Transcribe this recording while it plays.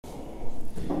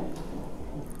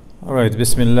All right,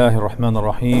 Bismillah ar-Rahman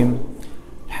ar-Rahim.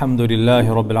 Alhamdulillahi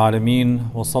Rabbil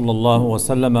Alameen. Wa sallallahu wa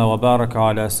sallama wa baraka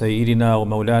ala Sayyidina wa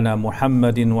Mawlana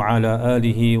Muhammadin wa ala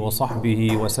alihi wa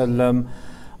sahbihi wa sallam.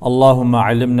 Allahumma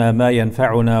alimna ma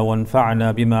yanfa'una wa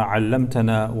anfa'na bima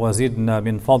 'allamtana wa zidna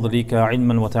min fadlika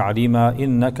ilman wa ta'lima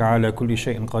innaka ala kulli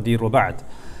shay'in qadir wa ba'd.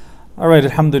 All right,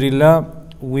 Alhamdulillah.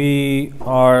 We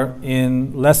are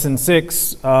in lesson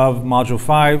 6 of module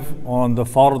 5 on the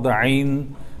Fard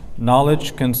Ain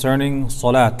knowledge concerning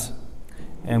Salat.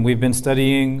 And we've been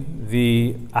studying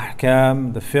the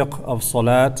ahkam, the fiqh of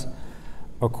Salat,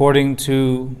 according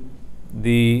to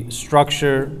the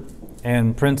structure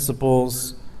and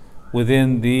principles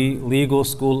within the legal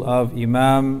school of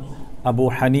Imam Abu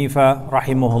Hanifa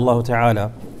rahimahullah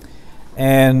ta'ala.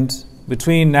 And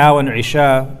between now and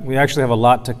Isha, we actually have a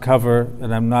lot to cover,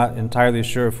 and I'm not entirely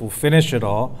sure if we'll finish it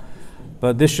all.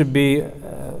 But this should be,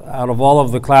 out of all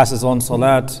of the classes on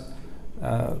Salat,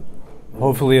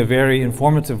 hopefully a very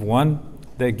informative one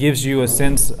that gives you a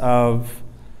sense of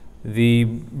the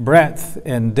breadth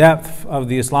and depth of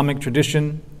the Islamic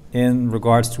tradition in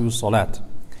regards to Salat.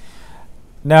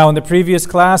 Now, in the previous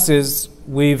classes,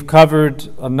 we've covered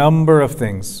a number of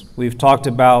things. We've talked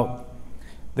about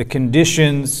the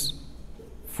conditions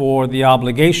for the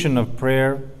obligation of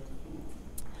prayer,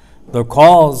 the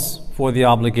cause for the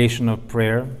obligation of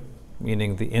prayer,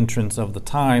 meaning the entrance of the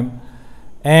time,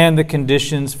 and the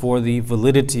conditions for the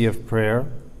validity of prayer.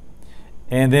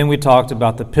 And then we talked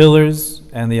about the pillars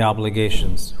and the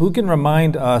obligations. Who can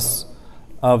remind us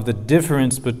of the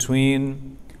difference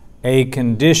between a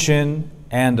condition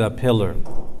and a pillar?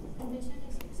 Condition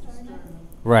is external.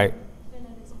 Right. Pillar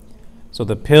is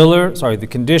internal. So the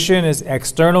condition is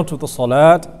external to the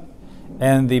salat,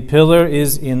 and the pillar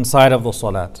is inside of the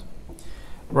salat.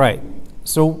 Right.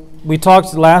 So we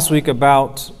talked last week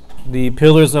about the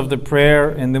pillars of the prayer,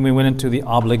 and then we went into the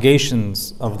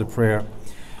obligations of the prayer.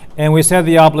 And we said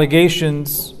the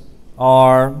obligations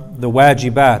are the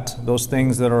wajibat, those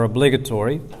things that are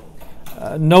obligatory,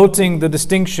 noting the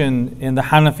distinction in the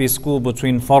Hanafi school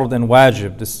between fard and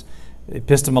wajib, this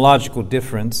epistemological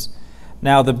difference.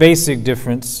 Now, the basic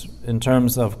difference in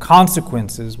terms of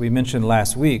consequences, we mentioned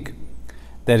last week,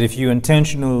 that if you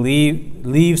intentionally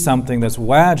leave something that's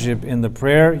wajib in the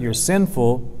prayer, you're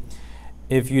sinful.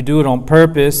 If you do it on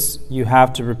purpose, you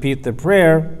have to repeat the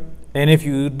prayer. And if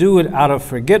you do it out of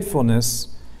forgetfulness,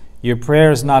 your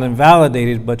prayer is not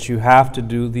invalidated, but you have to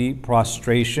do the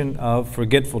prostration of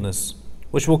forgetfulness,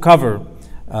 which we'll cover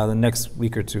the next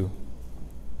week or two.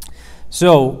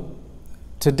 So,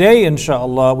 today,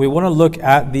 inshallah, we want to look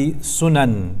at the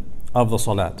sunan of the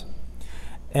salat.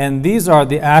 And these are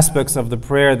the aspects of the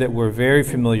prayer that we're very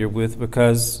familiar with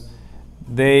because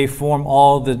they form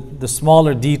all the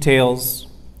smaller details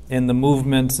in the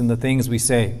movements and the things we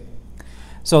say.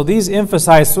 So these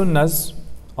emphasized sunnahs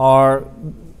are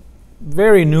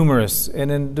very numerous, and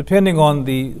then depending on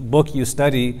the book you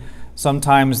study,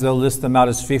 sometimes they'll list them out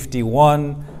as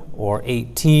 51 or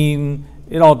 18.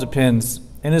 It all depends,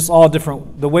 and it's all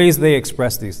different, the ways they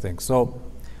express these things. So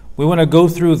we want to go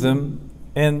through them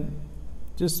and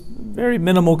just very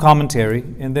minimal commentary,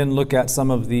 and then look at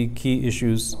some of the key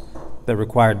issues that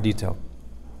require detail.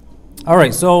 All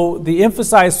right, so the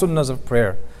emphasized sunnahs of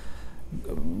prayer.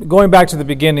 Going back to the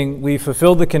beginning, we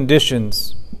fulfilled the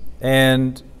conditions,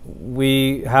 and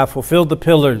we have fulfilled the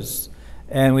pillars,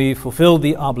 and we fulfilled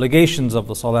the obligations of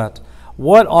the salat.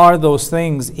 What are those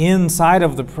things inside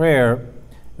of the prayer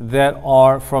that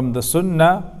are from the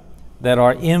sunnah, that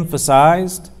are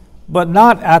emphasized, but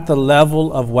not at the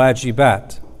level of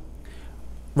wajibat?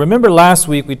 Remember last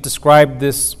week we described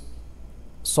this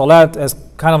salat as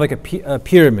kind of like a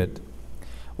pyramid,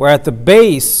 where at the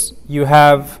base you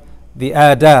have the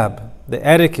adab, the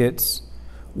etiquettes,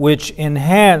 which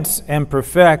enhance and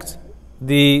perfect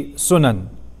the sunan.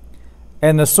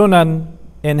 And the sunan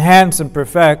enhance and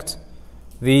perfect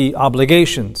the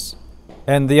obligations.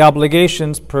 And the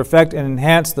obligations perfect and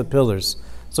enhance the pillars.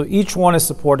 So each one is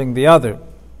supporting the other.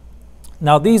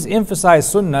 Now these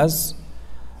emphasized sunnahs,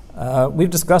 we've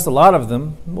discussed a lot of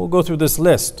them. We'll go through this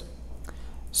list.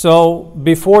 So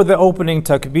before the opening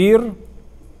takbir,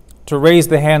 to raise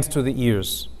the hands to the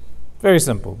ears. Very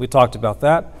simple. We talked about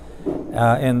that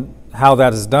and how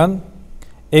that is done.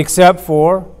 Except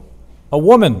for a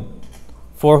woman,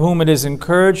 for whom it is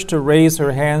encouraged to raise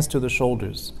her hands to the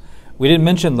shoulders. We didn't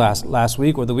mention last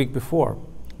week or the week before.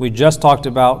 We just talked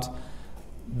about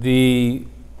the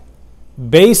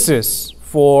basis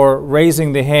for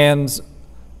raising the hands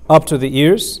up to the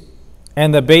ears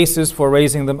and the basis for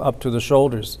raising them up to the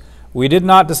shoulders. We did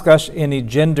not discuss any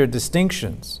gender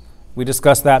distinctions. We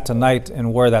discussed that tonight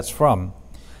and where that's from.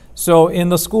 So in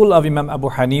the school of Imam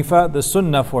Abu Hanifa, the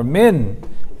sunnah for men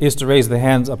is to raise the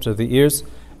hands up to the ears,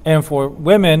 and for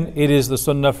women, it is the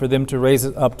sunnah for them to raise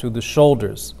it up to the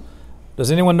shoulders. Does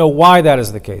anyone know why that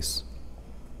is the case?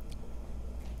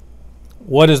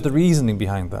 What is the reasoning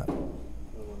behind that?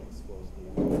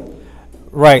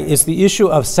 Right, it's the issue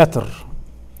of satr,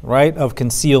 right, of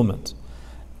concealment.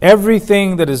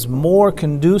 Everything that is more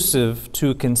conducive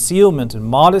to concealment and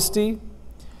modesty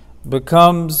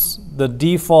becomes the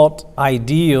default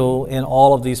ideal in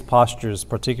all of these postures,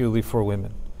 particularly for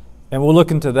women. And we'll look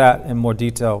into that in more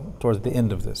detail towards the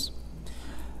end of this.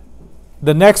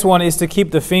 The next one is to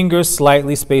keep the fingers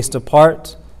slightly spaced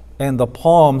apart and the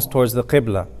palms towards the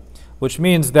qibla, which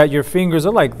means that your fingers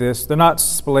are like this. They're not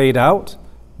splayed out,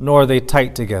 nor are they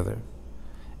tight together.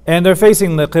 And they're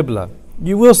facing the qibla.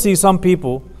 You will see some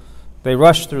people, they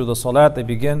rush through the salat,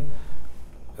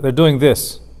 they're doing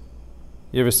this.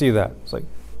 You ever see that? It's like,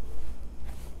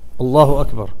 Allahu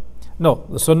Akbar. No,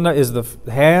 the sunnah is the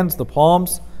hands, the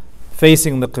palms,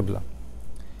 facing the qibla.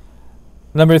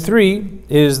 Number 3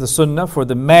 is the sunnah for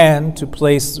the man to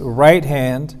place right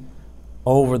hand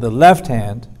over the left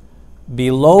hand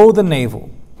below the navel,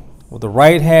 with the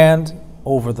right hand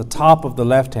over the top of the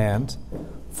left hand,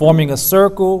 forming a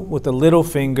circle with the little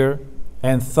finger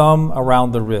and thumb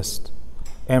around the wrist.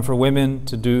 And for women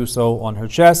to do so on her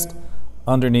chest,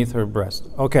 underneath her breast.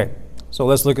 Okay, so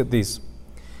let's look at these.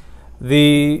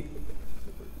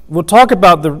 We'll talk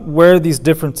about where these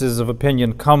differences of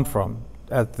opinion come from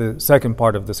at the second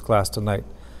part of this class tonight.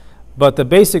 But the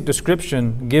basic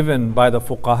description given by the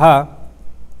fuqaha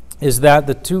is that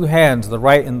the two hands, the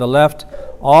right and the left,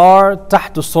 are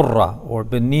tahtu surra, or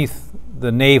beneath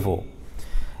the navel.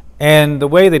 And the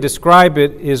way they describe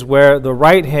it is where the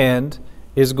right hand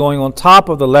is going on top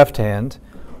of the left hand,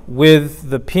 with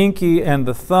the pinky and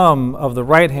the thumb of the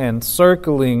right hand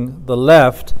circling the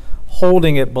left,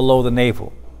 holding it below the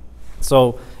navel.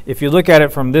 So if you look at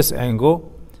it from this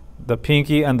angle, the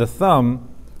pinky and the thumb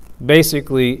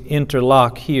basically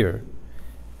interlock here.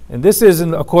 And this is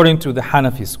according to the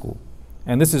Hanafi school.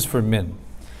 And this is for men.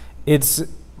 It's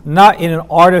not in an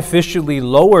artificially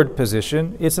lowered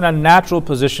position. It's in a natural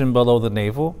position below the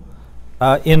navel,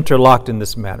 interlocked in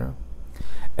this manner.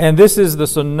 And this is the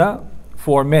sunnah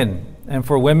for men. And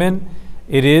for women,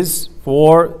 it is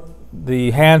for the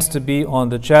hands to be on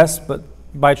the chest. But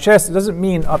by chest, it doesn't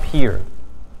mean up here.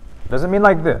 It doesn't mean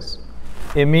like this.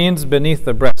 It means beneath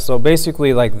the breast. So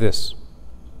basically like this.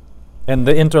 And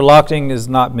the interlocking is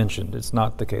not mentioned. It's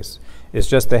not the case. It's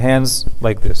just the hands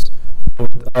like this,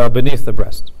 beneath the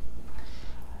breast.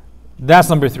 That's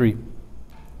number 3.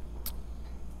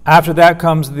 After that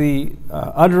comes the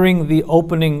uttering the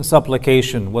opening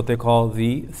supplication, what they call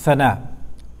the thana.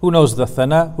 Who knows the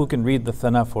thana? Who can read the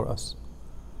thana for us?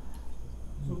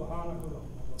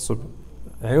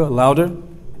 Louder.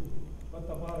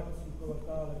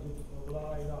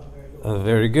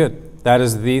 Very good. That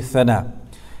is the thana.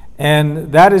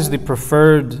 And that is the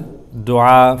preferred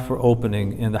dua for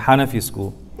opening in the Hanafi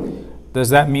school. Does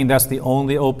that mean that's the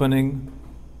only opening?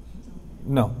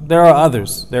 No, there are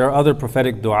others. There are other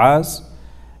prophetic du'as,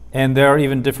 and there are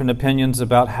even different opinions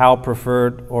about how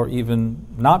preferred or even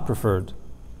not preferred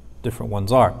different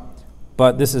ones are.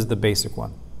 But this is the basic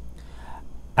one.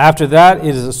 After that,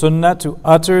 it is a sunnah to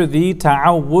utter the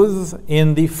ta'awudh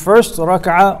in the first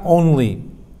rak'ah only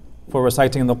for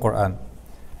reciting the Quran.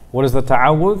 What is the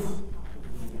ta'awudh?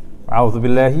 A'udhu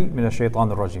billahi minash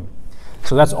shaitanir rajim.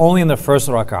 So that's only in the first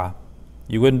rak'ah.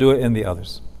 You wouldn't do it in the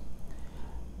others.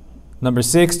 Number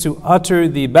 6, to utter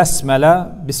the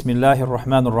basmala, Bismillahir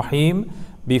Rahmanir Rahim,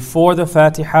 before the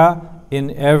Fatiha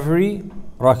in every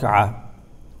rak'ah.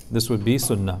 This would be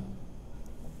sunnah.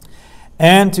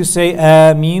 And to say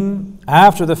Ameen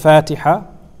after the Fatiha,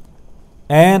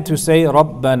 and to say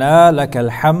Rabbana lakal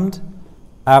hamd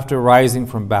after rising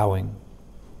from bowing.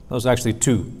 Those are actually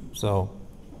 2, so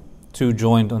 2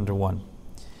 joined under 1.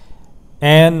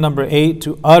 And number 8,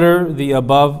 to utter the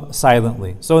above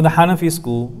silently. So in the Hanafi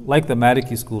school, like the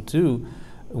Maliki school too,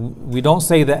 we don't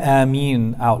say the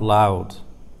Ameen out loud.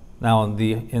 Now in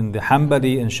the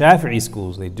Hanbali and Shafi'i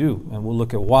schools, they do, and we'll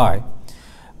look at why.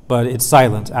 But it's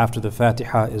silent after the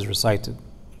Fatiha is recited.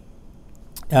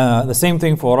 The same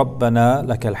thing for Rabbana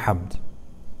lakal hamd.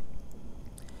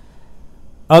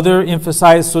 Other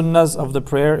emphasized sunnahs of the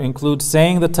prayer include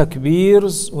saying the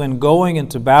takbirs when going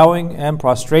into bowing and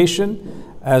prostration,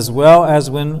 as well as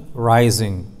when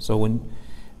rising. So when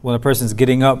a person is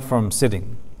getting up from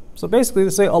sitting. So basically, they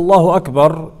say Allahu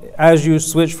Akbar as you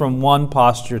switch from one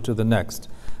posture to the next.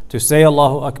 To say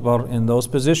Allahu Akbar in those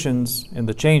positions, in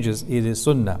the changes, it is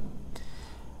sunnah.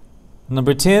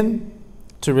 Number 10,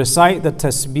 to recite the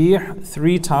tasbih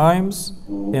 3 times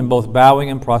in both bowing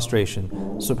and prostration.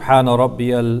 Subhana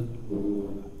Rabbiyal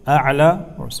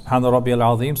A'la, or Subhana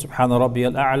Rabbiyal Azim, Subhana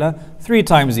Rabbiyal A'la, 3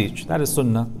 times each. That is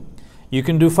sunnah. You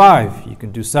can do 5, you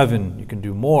can do 7, you can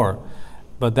do more,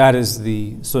 but that is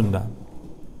the sunnah.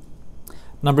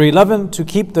 Number 11, to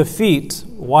keep the feet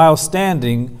while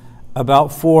standing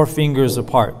about 4 fingers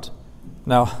apart.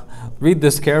 Now, read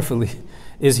this carefully.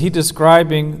 Is he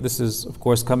describing, this is of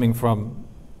course coming from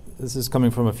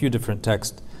a few different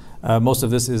texts. Most of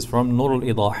this is from Nur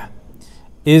al-Idah.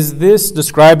 Is this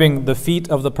describing the feet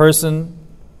of the person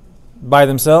by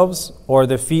themselves or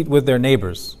the feet with their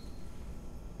neighbors?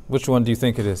 Which one do you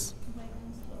think it is?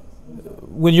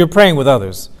 When you're praying with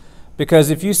others.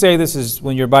 Because if you say this is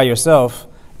when you're by yourself,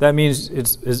 that means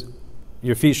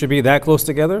your feet should be that close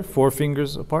together, 4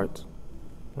 fingers apart.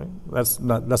 Right? That's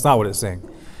not what it's saying.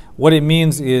 What it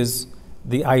means is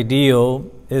the ideal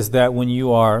is that when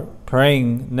you are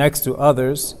praying next to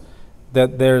others,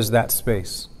 that there's that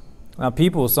space. Now,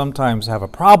 people sometimes have a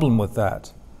problem with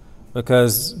that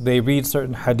because they read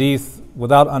certain hadith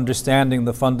without understanding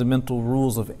the fundamental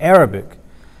rules of Arabic.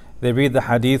 They read the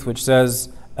hadith which says,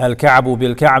 Al-Ka'bu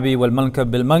bil-Ka'bi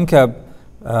wal-Mankab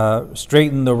bil-Mankab,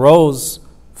 straighten the rows,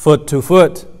 foot to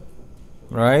foot,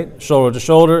 right? Shoulder to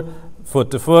shoulder,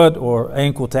 foot to foot, or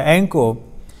ankle to ankle.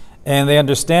 And they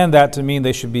understand that to mean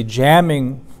they should be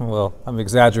jamming, well, I'm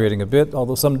exaggerating a bit,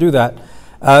 although some do that.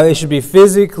 They should be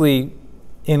physically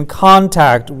in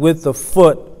contact with the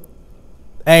foot,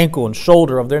 ankle, and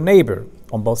shoulder of their neighbor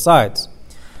on both sides.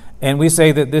 And we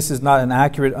say that this is not an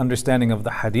accurate understanding of the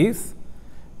hadith,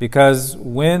 because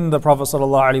when the Prophet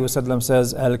ﷺ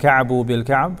says, Al-Ka'bu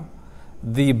bil-Ka'b,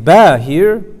 the ba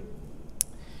here,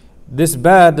 this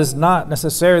ba does not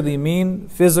necessarily mean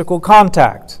physical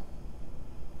contact.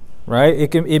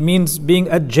 Right? It means being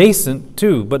adjacent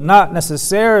to, but not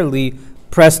necessarily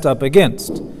pressed up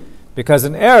against. Because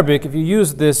in Arabic, if you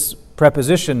use this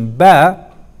preposition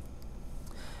ba,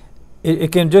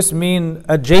 it can just mean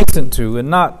adjacent to and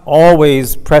not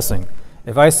always pressing.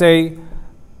 If I say,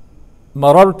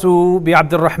 Marartu bi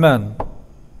Abdul Rahman,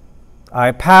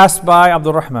 I passed by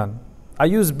Abdul Rahman, I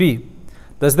use bi.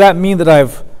 Does that mean that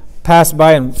I've passed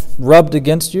by and rubbed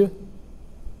against you?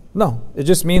 No, it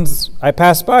just means I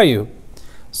passed by you.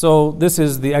 So this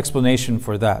is the explanation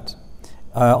for that.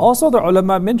 Also, the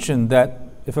ulama mentioned that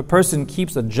if a person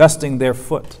keeps adjusting their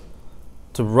foot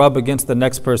to rub against the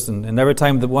next person, and every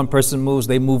time the one person moves,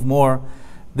 they move more,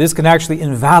 this can actually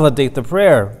invalidate the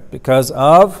prayer because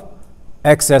of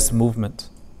excessive movement.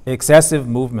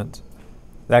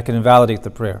 That can invalidate the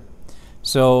prayer.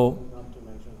 So,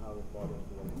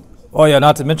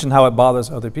 not to mention how it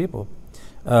bothers other people.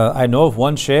 I know of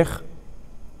one sheikh,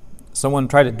 someone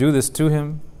tried to do this to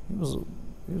him.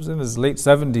 He was in his late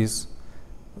 70s,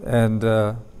 and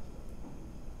a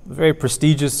very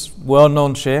prestigious,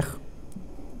 well-known sheikh,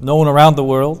 known around the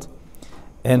world,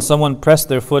 and someone pressed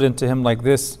their foot into him like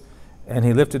this, and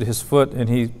he lifted his foot and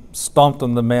he stomped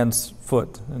on the man's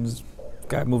foot, and this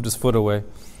guy moved his foot away.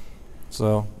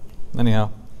 So,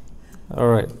 anyhow, all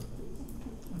right.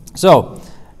 So,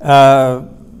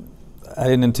 I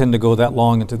didn't intend to go that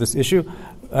long into this issue.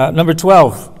 Number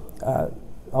 12,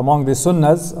 among the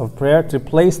sunnahs of prayer, to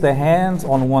place the hands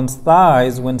on one's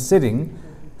thighs when sitting,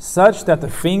 such that the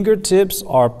fingertips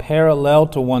are parallel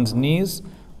to one's knees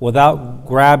without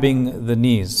grabbing the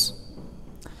knees.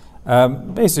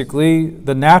 Basically,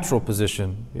 the natural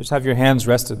position. You just have your hands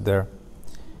rested there.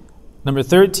 Number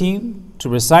 13, to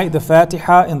recite the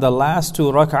Fatiha in the last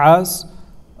 2 rak'ahs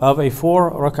of a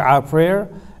 4 rak'ah prayer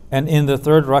and in the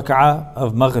 3rd rak'ah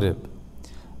of Maghrib.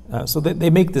 So they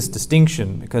make this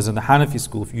distinction because in the Hanafi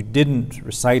school, if you didn't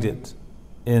recite it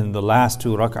in the last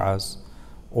 2 rak'ahs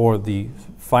or the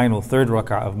final 3rd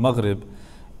rak'ah of Maghrib,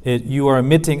 you are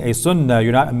omitting a sunnah,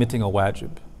 you're not omitting a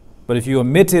wajib. But if you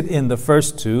omit it in the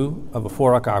first 2 of a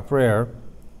 4 rak'ah prayer,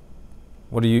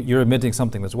 you're omitting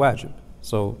something that's wajib.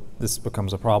 So this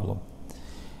becomes a problem.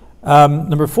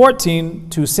 Number 14,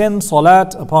 to send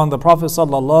salat upon the Prophet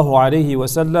sallallahu alaihi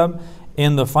wasallam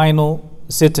in the final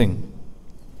sitting.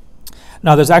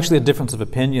 Now, there's actually a difference of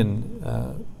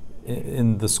opinion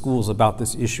in the schools about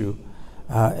this issue,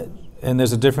 and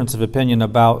there's a difference of opinion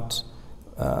about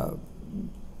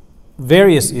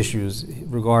various issues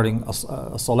regarding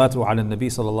salatu ala nabi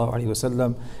sallallahu alaihi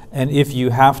wasallam, and if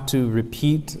you have to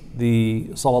repeat the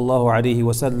sallallahu alaihi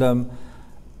wasallam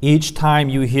each time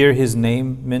you hear his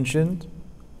name mentioned,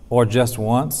 or just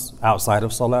once, outside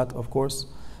of salat, of course.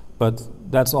 But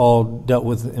that's all dealt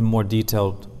with in more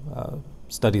detailed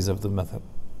studies of the method.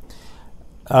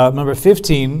 Number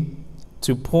 15,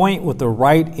 to point with the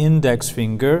right index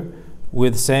finger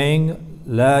with saying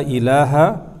La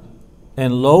ilaha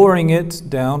and lowering it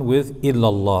down with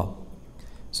illallah.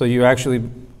 So you're actually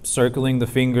circling the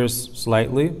fingers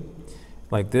slightly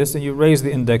like this, and you raise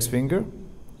the index finger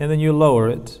and then you lower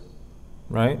it,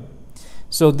 right?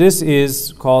 So this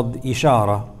is called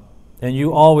ishara, and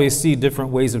you always see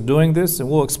different ways of doing this, and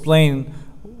we'll explain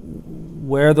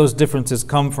where those differences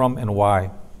come from and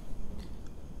why.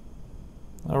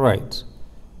 All right,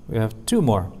 we have two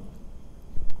more.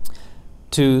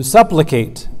 To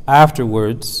supplicate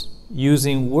afterwards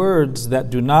using words that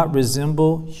do not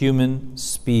resemble human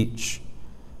speech,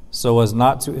 so as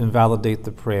not to invalidate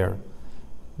the prayer.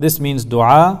 This means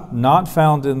dua not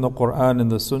found in the Quran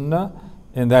and the Sunnah,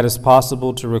 and that is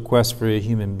possible to request for a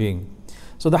human being.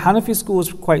 So the Hanafi school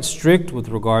is quite strict with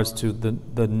regards to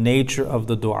the nature of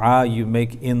the dua you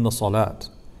make in the salat.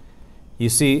 You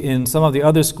see, in some of the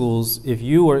other schools, if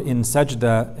you were in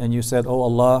sajda and you said, "Oh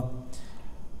Allah,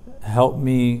 help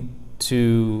me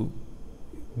to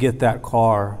get that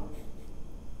car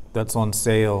that's on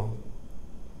sale,"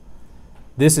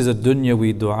 this is a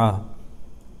dunyawi dua.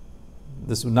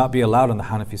 This would not be allowed in the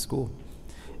Hanafi school.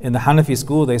 In the Hanafi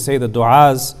school, they say the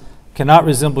du'as cannot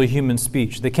resemble human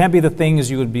speech. They can't be the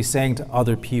things you would be saying to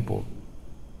other people.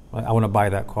 Right? I want to buy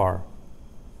that car.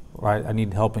 Right? I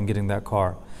need help in getting that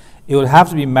car. It would have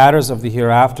to be matters of the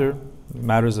hereafter,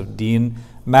 matters of deen,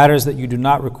 matters that you do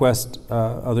not request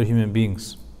other human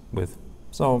beings with.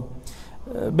 So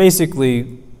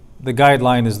basically, the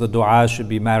guideline is the du'as should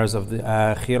be matters of the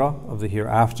akhirah, of the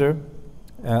hereafter,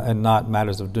 and not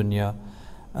matters of dunya.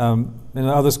 In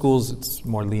other schools, it's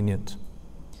more lenient.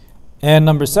 And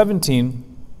number 17,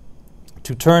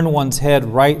 to turn one's head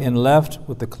right and left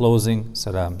with the closing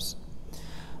salams.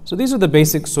 So these are the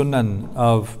basic sunan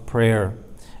of prayer.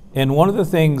 And one of the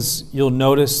things you'll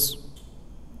notice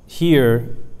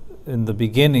here in the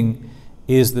beginning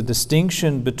is the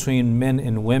distinction between men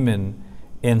and women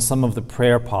in some of the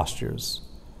prayer postures.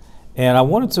 And I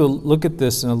wanted to look at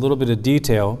this in a little bit of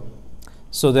detail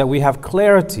so that we have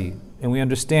clarity and we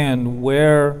understand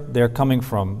where they're coming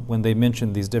from when they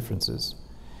mention these differences.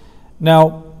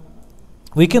 Now,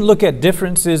 we can look at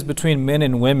differences between men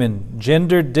and women,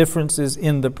 gender differences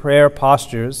in the prayer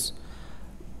postures,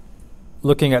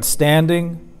 looking at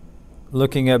standing,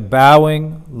 looking at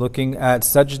bowing, looking at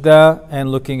sajda,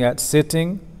 and looking at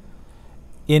sitting.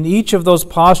 In each of those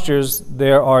postures,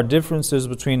 there are differences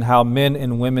between how men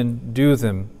and women do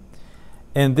them.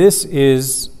 And this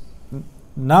is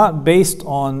not based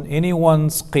on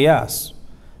anyone's qiyas.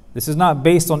 This is not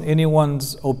based on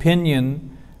anyone's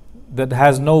opinion that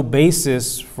has no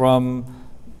basis from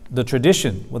the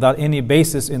tradition, without any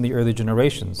basis in the early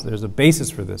generations. There's a basis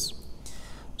for this.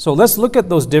 So let's look at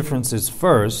those differences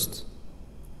first,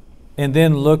 and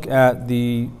then look at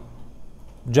the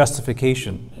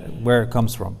justification, where it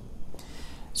comes from.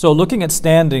 So looking at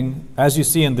standing, as you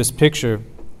see in this picture,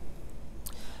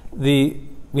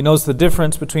 we notice the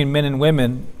difference between men and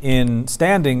women in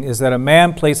standing is that a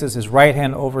man places his right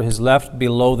hand over his left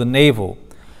below the navel,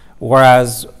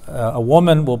 whereas a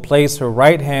woman will place her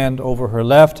right hand over her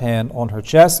left hand on her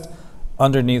chest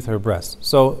underneath her breast.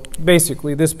 So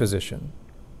basically this position.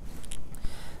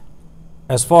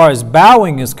 As far as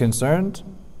bowing is concerned,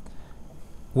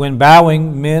 when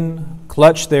bowing, men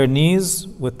clutch their knees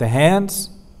with the hands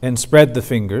and spread the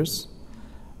fingers,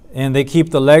 and they keep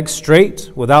the legs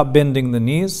straight without bending the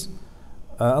knees,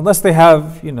 unless they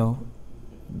have,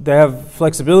 they have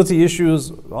flexibility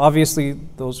issues. Obviously,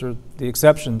 those are the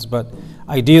exceptions, but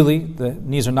ideally, the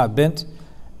knees are not bent.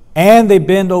 And they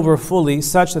bend over fully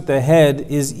such that the head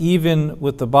is even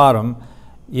with the bottom,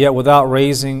 yet without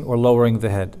raising or lowering the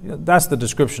head. That's the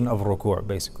description of ruku',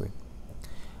 basically.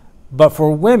 But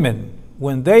for women,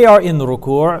 when they are in the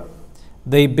ruku',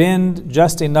 they bend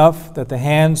just enough that the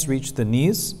hands reach the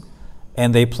knees,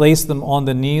 and they place them on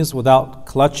the knees without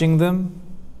clutching them,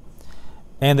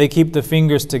 and they keep the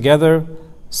fingers together,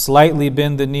 slightly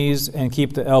bend the knees, and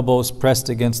keep the elbows pressed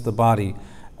against the body.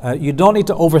 You don't need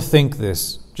to overthink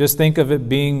this. Just think of it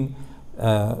being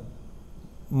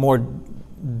more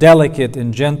delicate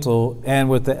and gentle, and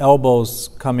with the elbows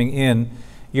coming in.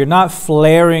 You're not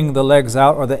flaring the legs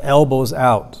out or the elbows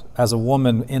out as a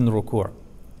woman in ruku'.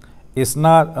 It's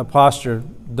not a posture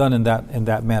done in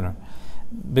that manner,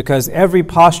 because every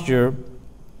posture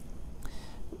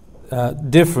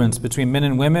difference between men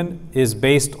and women is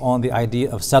based on the idea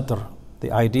of satr,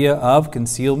 the idea of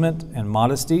concealment and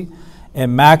modesty,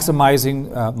 and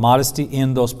maximizing modesty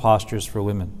in those postures for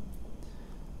women.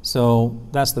 So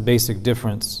that's the basic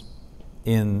difference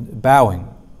in bowing.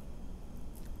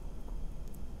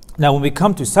 Now when we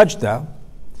come to sajda,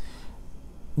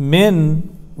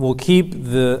 men will keep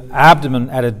the abdomen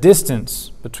at a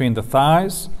distance between the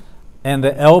thighs and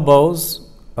the elbows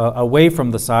away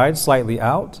from the side, slightly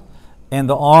out, and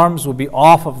the arms will be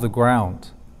off of the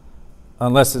ground,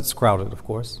 unless it's crowded, of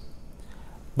course.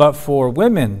 But for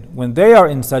women, when they are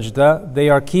in sajda, they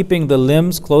are keeping the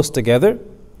limbs close together,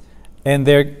 and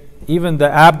even the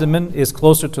abdomen is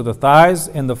closer to the thighs,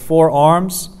 and the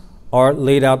forearms are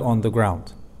laid out on the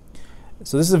ground.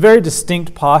 So this is a very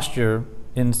distinct posture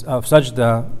of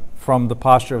sajda from the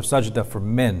posture of sajda for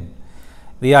men.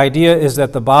 The idea is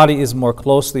that the body is more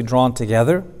closely drawn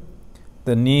together.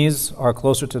 The knees are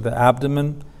closer to the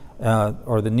abdomen,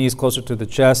 or the knees closer to the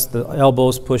chest, the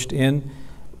elbows pushed in.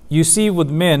 You see with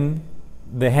men,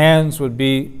 the hands would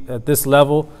be at this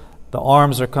level, the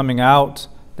arms are coming out,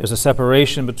 there's a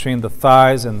separation between the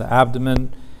thighs and the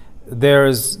abdomen.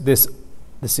 There's this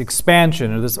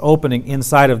expansion or this opening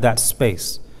inside of that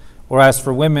space. Whereas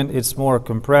for women, it's more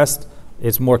compressed,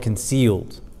 it's more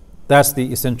concealed. That's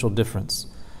the essential difference.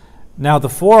 Now, the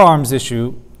forearms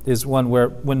issue is one where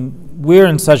when we're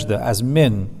in sajda as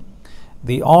men,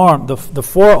 the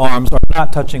forearms are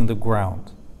not touching the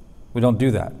ground. We don't do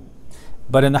that.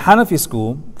 But in the Hanafi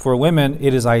school, for women,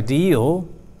 it is ideal,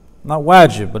 not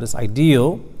wajib, but it's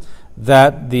ideal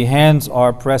that the hands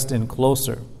are pressed in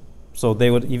closer. So they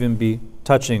would even be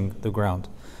touching the ground.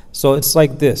 So it's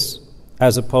like this,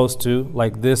 as opposed to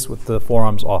like this with the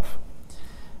forearms off.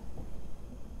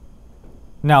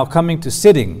 Now, coming to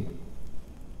sitting.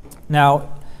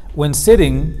 Now, when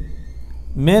sitting,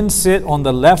 men sit on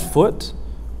the left foot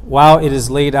while it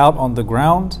is laid out on the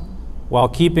ground, while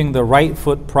keeping the right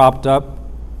foot propped up,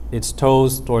 its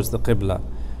toes towards the qibla.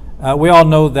 We all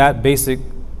know that basic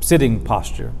sitting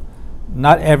posture.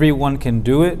 Not everyone can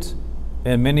do it,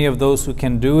 and many of those who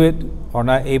can do it are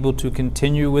not able to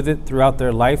continue with it throughout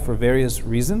their life for various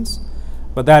reasons.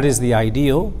 But that is the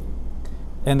ideal,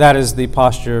 and that is the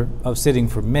posture of sitting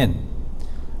for men.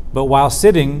 But while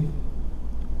sitting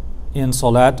in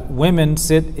salat, women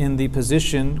sit in the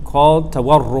position called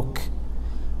tawarruk,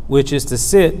 which is to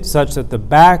sit such that the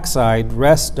backside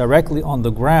rests directly on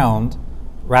the ground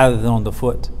rather than on the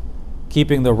foot,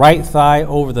 keeping the right thigh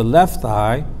over the left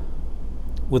thigh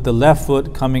with the left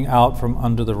foot coming out from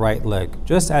under the right leg,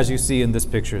 just as you see in this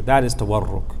picture. That is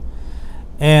tawarruk.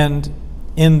 And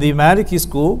in the Maliki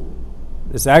school,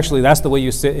 that's the way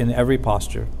you sit in every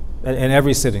posture, in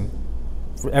every sitting,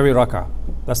 for every rak'ah.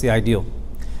 That's the ideal.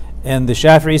 In the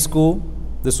Shafi'i school,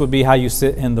 this would be how you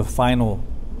sit in the final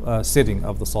sitting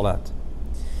of the salat.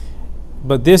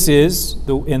 But this is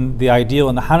in the ideal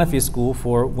in the Hanafi school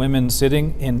for women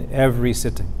sitting in every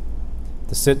sitting,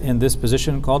 to sit in this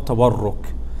position called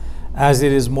tawarruk, as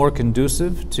it is more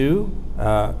conducive to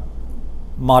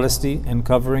modesty and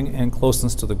covering and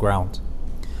closeness to the ground.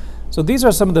 So these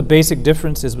are some of the basic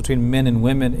differences between men and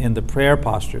women in the prayer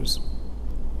postures.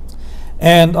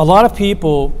 And a lot of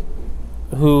people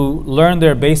who learn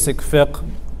their basic fiqh,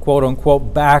 quote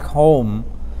unquote, back home,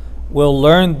 will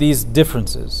learn these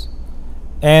differences.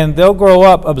 And they'll grow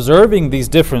up observing these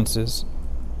differences.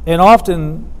 And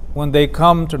often when they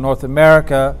come to North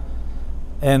America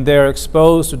and they're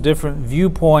exposed to different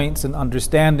viewpoints and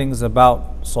understandings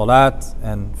about salat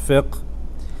and fiqh,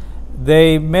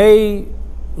 they may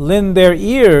lend their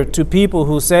ear to people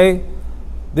who say,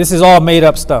 this is all made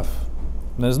up stuff.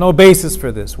 There's no basis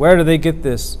for this. Where do they get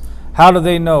this? How do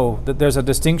they know that there's a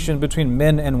distinction between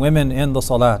men and women in the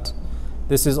salat?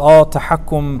 This is all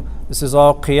tahakkum, this is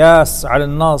all qiyas,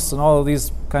 al-nas, and all of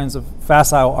these kinds of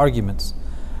facile arguments.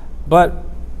 But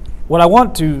what I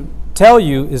want to tell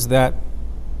you is that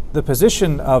the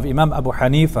position of Imam Abu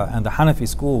Hanifa and the Hanafi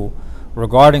school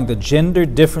regarding the gender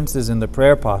differences in the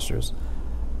prayer postures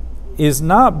is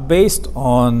not based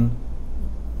on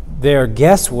their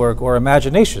guesswork or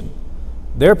imagination.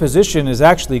 Their position is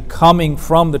actually coming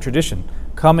from the tradition,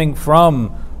 coming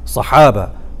from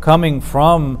Sahaba, coming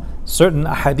from certain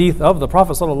ahadith of the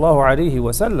Prophet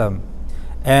ﷺ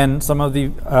and some of the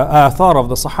athar of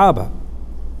the Sahaba.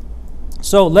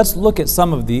 So let's look at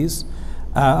some of these.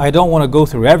 I don't want to go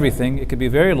through everything. It could be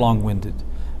very long-winded.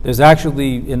 There's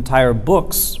actually entire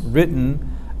books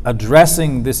written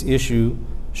addressing this issue,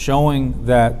 showing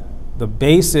that the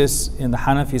basis in the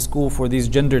Hanafi school for these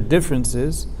gender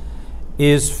differences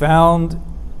is found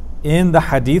in the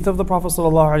hadith of the Prophet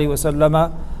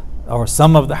ﷺ, or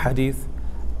some of the hadith,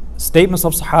 statements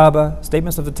of Sahaba,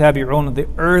 statements of the Tabi'un, the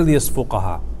earliest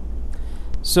fuqaha.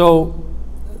 So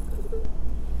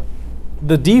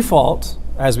the default,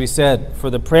 as we said, for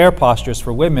the prayer postures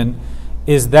for women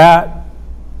is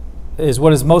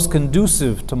what is most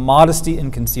conducive to modesty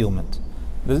and concealment.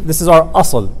 This is our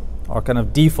asl, our kind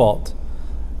of default.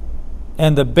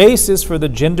 And the basis for the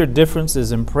gender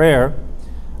differences in prayer,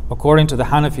 according to the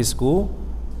Hanafi school,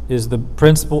 is the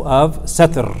principle of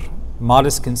satr,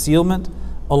 modest concealment,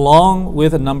 along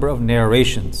with a number of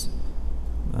narrations.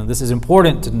 And this is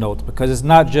important to note because it's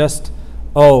not just,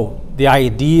 the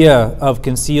idea of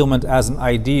concealment as an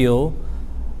ideal,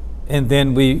 and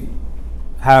then we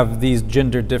have these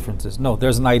gender differences. No,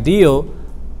 there's an ideal,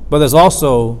 but there's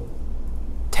also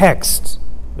text.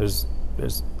 There's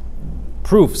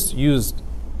proofs used.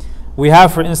 We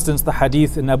have, for instance, the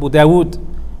hadith in Abu Dawood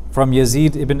from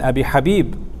Yazid ibn Abi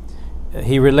Habib.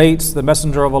 He relates the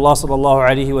Messenger of Allah sallallahu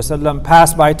alaihi wasallam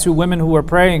passed by two women who were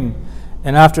praying,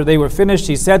 and after they were finished,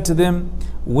 he said to them,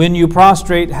 "When you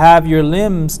prostrate, have your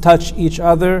limbs touch each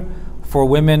other, for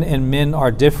women and men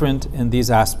are different in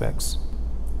these aspects."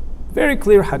 Very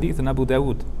clear hadith in Abu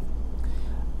Dawood.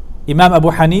 Imam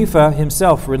Abu Hanifa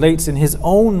himself relates in his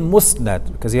own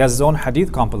musnad, because he has his own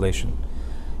hadith compilation.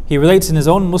 He relates in his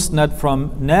own musnad from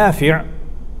Nafi',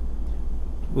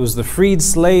 who was the freed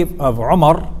slave of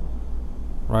Umar,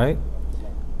 right?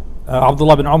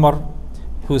 Abdullah bin Umar,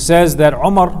 who says that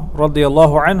Umar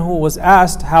radiallahu anhu was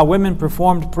asked how women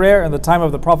performed prayer in the time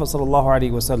of the Prophet sallallahu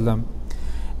alaihi wasallam.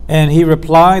 And he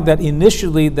replied that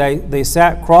initially they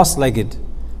sat cross-legged,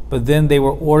 but then they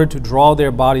were ordered to draw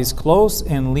their bodies close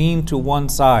and lean to one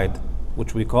side,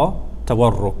 which we call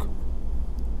tawarruk.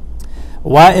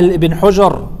 Wa'il ibn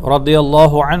Hujr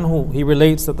radiallahu anhu, he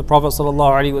relates that the Prophet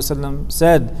sallallahu alaihi wasallam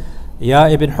said, "Ya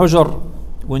ibn Hujr,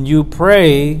 when you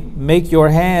pray, make your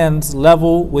hands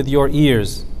level with your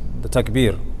ears," the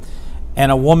takbir.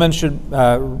 And a woman should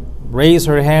raise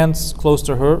her hands close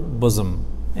to her bosom,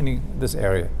 in this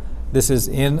area. This is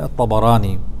in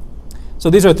Tabarani. So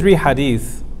these are three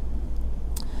hadith.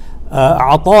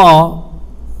 Ata,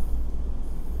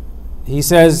 he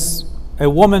says, a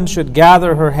woman should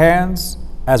gather her hands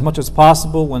as much as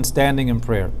possible when standing in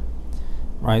prayer.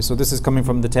 Right, so this is coming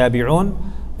from the Tabi'un,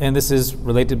 and this is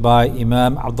related by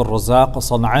Imam Abdul Razaq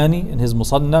al-San'ani in his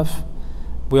Musannaf.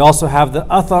 We also have the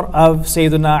athar of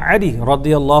Sayyidina Ali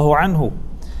radiallahu anhu,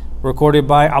 recorded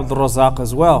by Abdul Razaq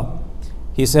as well.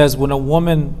 He says, when a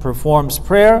woman performs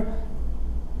prayer,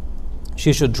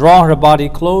 she should draw her body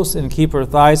close and keep her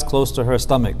thighs close to her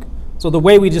stomach. So the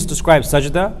way we just described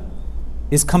sajda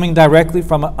is coming directly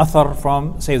from an athar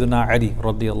from Sayyidina Ali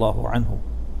radiallahu anhu.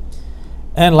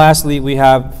 And lastly, we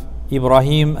have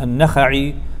Ibrahim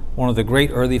an-Nakha'i, one of the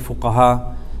great early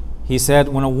fuqaha. He said,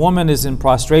 when a woman is in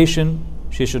prostration,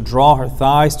 she should draw her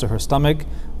thighs to her stomach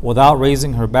without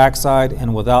raising her backside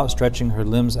and without stretching her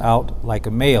limbs out like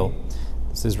a male.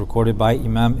 This is recorded by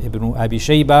Imam Ibn Abi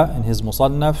Shayba in his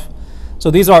Musannaf.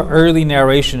 So these are early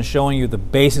narrations showing you the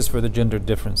basis for the gender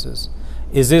differences.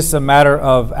 Is this a matter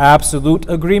of absolute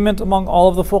agreement among all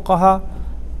of the fuqaha?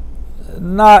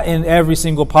 Not in every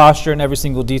single posture and every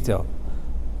single detail.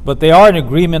 But they are in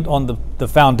agreement on the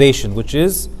foundation, which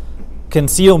is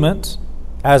concealment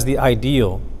as the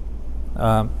ideal.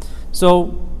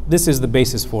 So this is the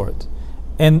basis for it.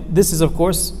 And this is, of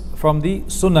course, from the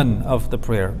sunan of the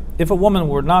prayer. If a woman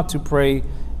were not to pray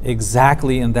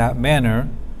exactly in that manner,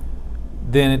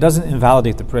 then it doesn't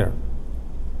invalidate the prayer.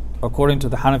 According to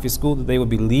the Hanafi school, they would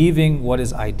be leaving what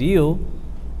is ideal,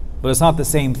 but it's not the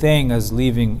same thing as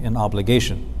leaving an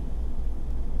obligation.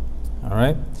 All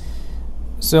right?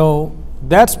 So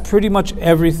that's pretty much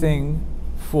everything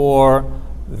for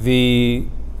the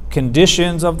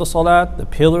conditions of the salat, the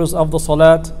pillars of the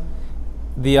salat,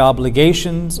 the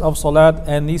obligations of salat,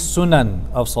 and the sunan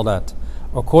of salat,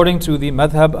 according to the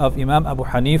madhab of Imam Abu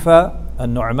Hanifa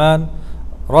an-Nu'man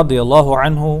radiyallahu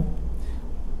anhu.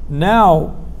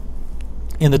 Now,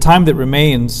 in the time that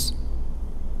remains,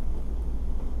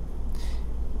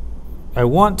 I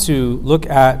want to look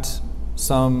at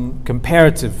some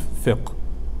comparative fiqh.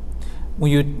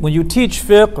 When you teach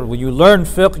fiqh or when you learn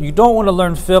fiqh, you don't want to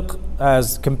learn fiqh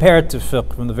as comparative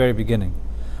fiqh from the very beginning.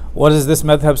 What does this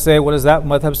madhab say? What does that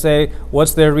madhab say?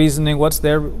 What's their reasoning? What's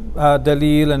their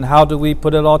dalil? And how do we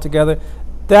put it all together?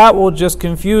 That will just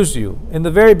confuse you. In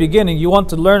the very beginning, you want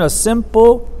to learn a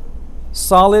simple,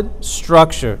 solid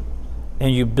structure,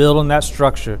 and you build on that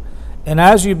structure. And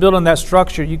as you build on that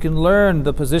structure, you can learn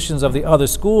the positions of the other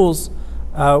schools,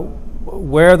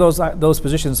 where those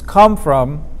positions come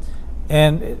from,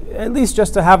 and at least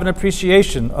just to have an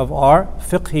appreciation of our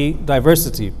fiqhi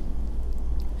diversity.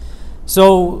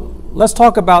 So let's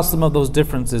talk about some of those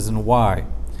differences and why.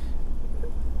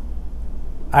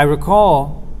 I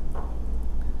recall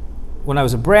when I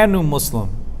was a brand new Muslim,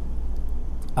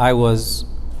 I was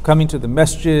coming to the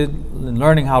masjid and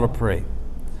learning how to pray.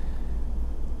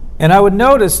 And I would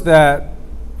notice that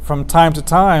from time to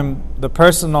time, the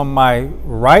person on my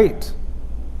right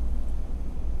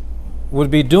would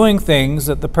be doing things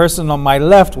that the person on my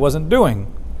left wasn't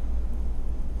doing.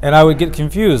 And I would get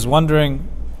confused, wondering,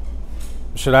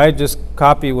 should I just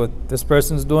copy what this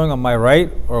person's doing on my right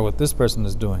or what this person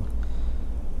is doing?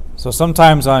 So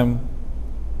sometimes I'm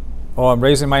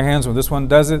raising my hands when this one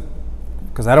does it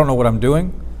because I don't know what I'm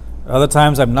doing. Other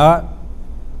times I'm not.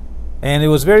 And it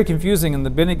was very confusing in the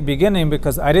beginning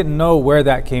because I didn't know where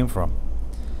that came from.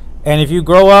 And if you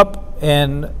grow up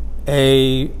in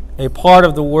a part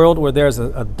of the world where there's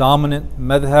a dominant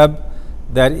madhab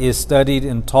that is studied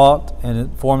and taught and it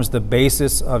forms the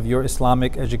basis of your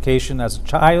Islamic education as a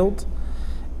child,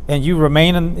 and you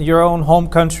remain in your own home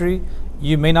country,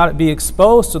 you may not be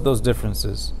exposed to those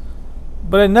differences.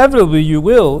 But inevitably you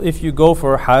will if you go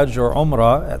for Hajj or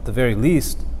Umrah at the very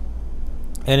least.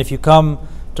 And if you come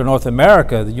to North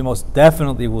America, you most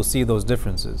definitely will see those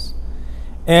differences.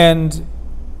 And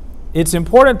it's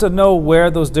important to know where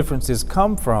those differences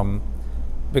come from,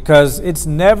 because it's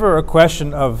never a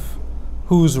question of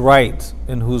who's right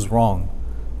and who's wrong.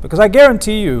 Because I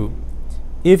guarantee you,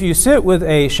 if you sit with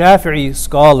a Shafi'i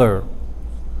scholar,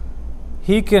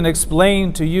 he can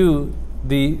explain to you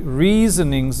the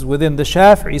reasonings within the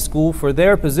Shafi'i school for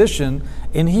their position,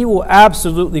 and he will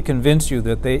absolutely convince you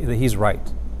that he's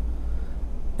right.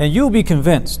 And you'll be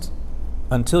convinced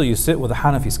until you sit with a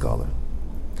Hanafi scholar.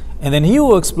 And then he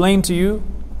will explain to you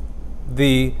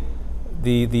the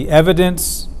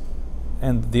evidence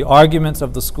and the arguments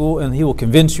of the school, and he will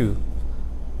convince you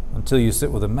until you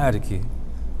sit with a Maliki.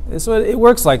 So it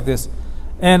works like this.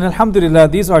 And alhamdulillah,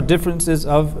 these are differences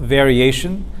of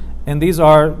variation, and these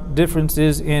are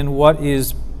differences in what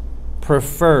is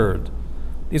preferred.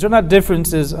 These are not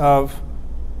differences of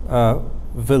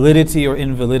validity or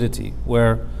invalidity,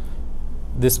 where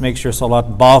this makes your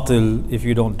salat batil if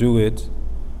you don't do it,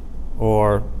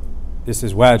 or this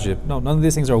is wajib. No, none of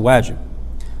these things are wajib.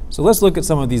 So let's look at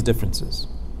some of these differences.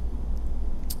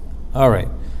 All right.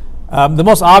 The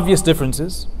most obvious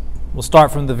differences, we'll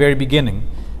start from the very beginning.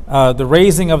 The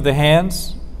raising of the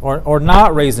hands or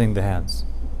not raising the hands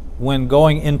when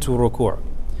going into ruku'.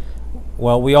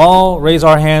 Well, we all raise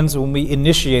our hands when we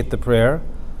initiate the prayer,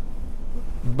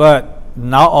 but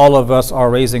not all of us are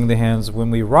raising the hands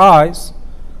when we rise.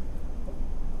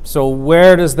 So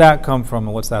where does that come from,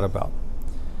 and what's that about?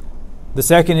 The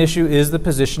second issue is the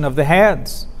position of the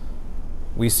hands.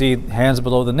 We see hands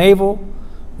below the navel,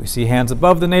 we see hands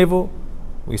above the navel,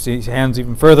 we see hands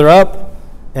even further up,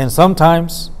 and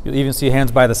sometimes you'll even see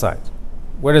hands by the side.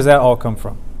 Where does that all come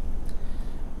from?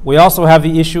 We also have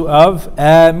the issue of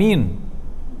Ameen,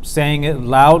 saying it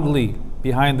loudly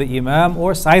behind the Imam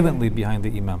or silently behind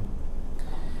the Imam.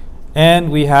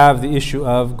 And we have the issue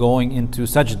of going into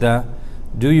sajda.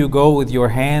 Do you go with your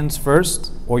hands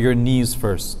first or your knees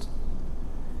first?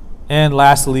 And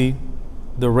lastly,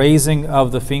 the raising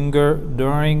of the finger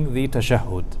during the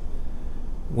tashahhud.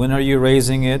 When are you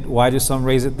raising it? Why do some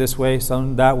raise it this way,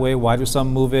 some that way? Why do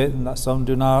some move it and some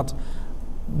do not?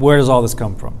 Where does all this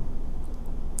come from?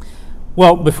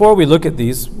 Well, before we look at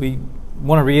these, we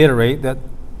want to reiterate that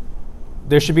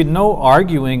there should be no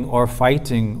arguing or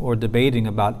fighting or debating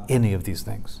about any of these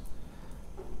things.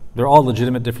 They're all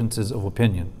legitimate differences of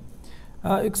opinion,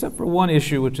 except for one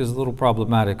issue which is a little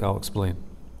problematic. I'll explain.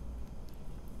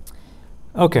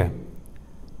 Okay.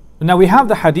 Now we have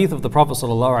the hadith of the Prophet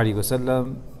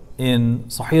ﷺ in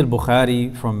Sahih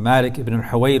Bukhari from Malik ibn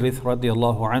al-Huwayrith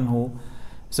radiyallahu anhu.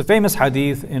 It's a famous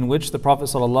hadith in which the Prophet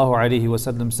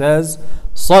ﷺ says,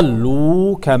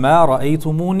 "Sallu kama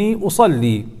ra'aytumuni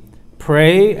usalli."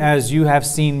 Pray as you have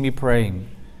seen me praying.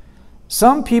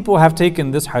 Some people have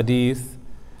taken this hadith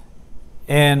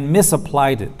and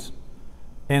misapplied it.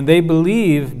 And they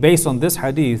believe, based on this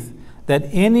hadith, that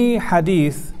any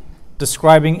hadith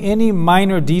describing any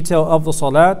minor detail of the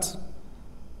salat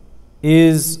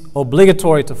is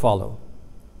obligatory to follow.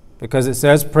 Because it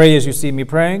says, pray as you see me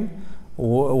praying.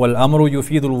 وَالْأَمْرُ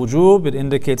يُفِيدُ الْوُجُوبِ. It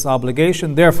indicates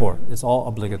obligation, therefore it's all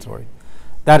obligatory.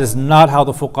 That is not how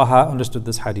the fuqaha understood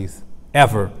this hadith,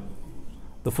 ever.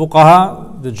 The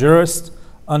fuqaha, the jurists,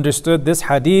 understood this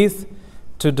hadith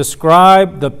to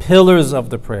describe the pillars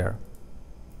of the prayer,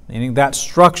 meaning that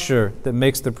structure that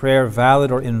makes the prayer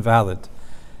valid or invalid.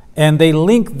 And they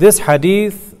link this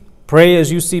hadith, pray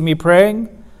as you see me praying,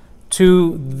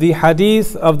 to the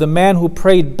hadith of the man who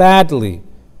prayed badly.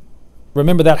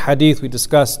 Remember that hadith we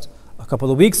discussed a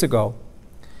couple of weeks ago.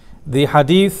 The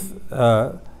hadith,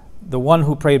 the one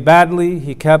who prayed badly,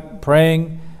 he kept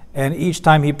praying, and each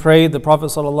time he prayed, the Prophet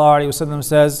ﷺ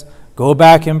says, go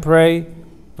back and pray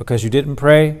because you didn't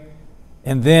pray.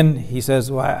 And then he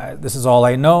says, well, this is all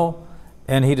I know.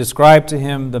 And he described to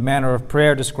him the manner of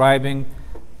prayer, describing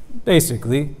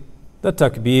basically the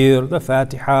takbir, the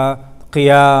fatiha,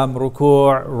 qiyam,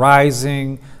 ruku',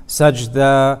 rising,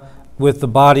 sajda, with the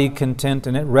body content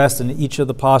and at rest in each of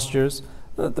the postures,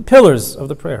 the pillars of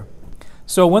the prayer.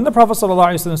 So when the Prophet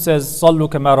ﷺ says,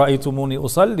 Sallu kama ra'aytumuni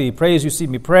usalli, pray as you see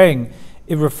me praying,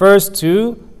 it refers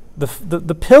to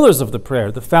the pillars of the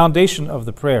prayer, the foundation of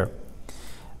the prayer.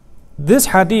 This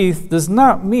hadith does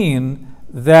not mean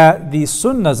that the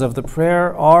sunnahs of the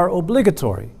prayer are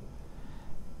obligatory.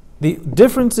 The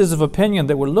differences of opinion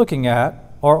that we're looking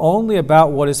at are only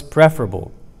about what is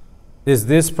preferable. Is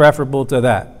this preferable to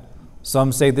that?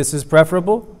 Some say this is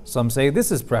preferable, some say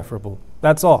this is preferable.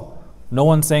 That's all. No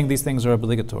one's saying these things are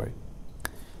obligatory.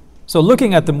 So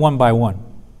looking at them one by one.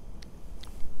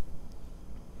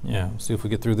 Yeah, see if we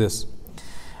get through this.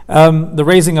 The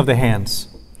raising of the hands.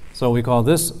 So we call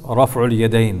this raf'ul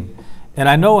yadayn. And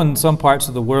I know in some parts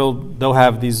of the world they'll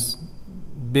have these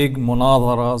big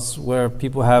munadharas where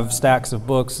people have stacks of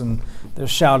books and they're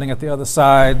shouting at the other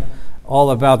side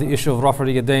all about the issue of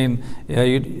raf'ul yadayn. Yeah,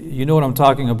 you know what I'm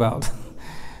talking about.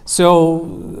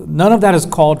 So none of that is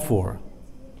called for.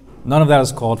 None of that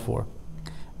is called for.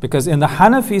 Because in the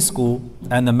Hanafi school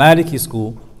and the Maliki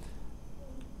school,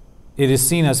 it is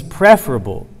seen as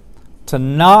preferable to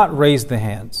not raise the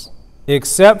hands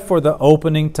except for the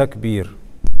opening takbir.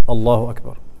 Allahu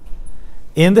Akbar.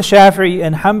 In the Shafi'i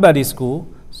and Hanbali school,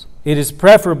 it is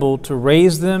preferable to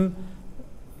raise them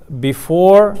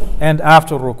before and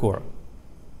after ruku'.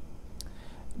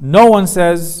 No one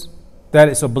says that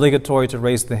it's obligatory to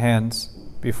raise the hands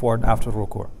before and after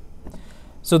ruku'.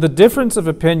 So the difference of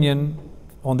opinion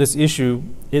on this issue,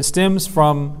 it stems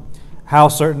from how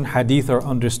certain hadith are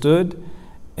understood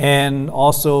and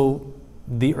also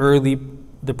the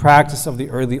practice of the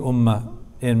early ummah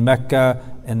in Mecca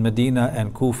and Medina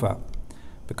and Kufa.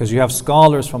 Because you have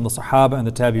scholars from the Sahaba and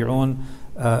the Tabi'un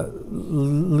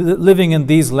living in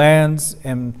these lands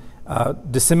and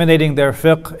disseminating their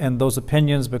fiqh, and those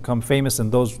opinions become famous in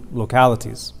those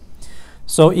localities.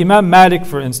 So Imam Malik,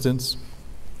 for instance,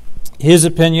 his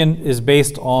opinion is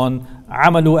based on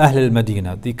Amalu Ahl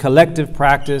al-Madina, the collective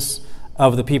practice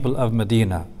of the people of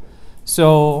Medina.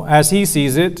 So as he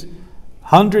sees it,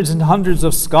 hundreds and hundreds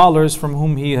of scholars from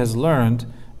whom he has learned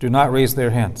do not raise their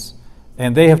hands.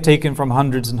 And they have taken from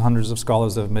hundreds and hundreds of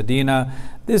scholars of Medina.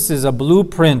 This is a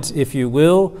blueprint, if you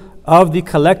will, of the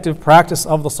collective practice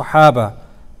of the Sahaba.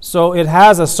 So it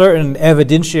has a certain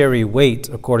evidentiary weight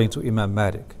according to Imam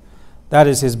Malik. That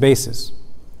is his basis.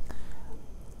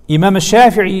 Imam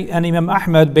Shafi'i and Imam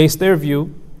Ahmad based their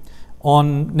view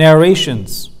on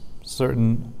narrations,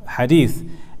 certain hadith,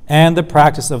 and the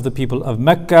practice of the people of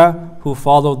Mecca who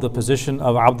followed the position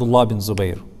of Abdullah bin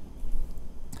Zubayr.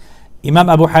 Imam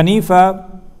Abu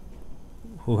Hanifa,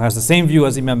 who has the same view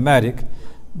as Imam Malik,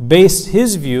 based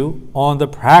his view on the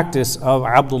practice of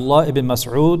Abdullah ibn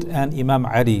Mas'ud and Imam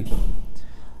Ali.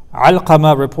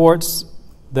 Alqama reports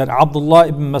that Abdullah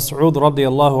ibn Mas'ud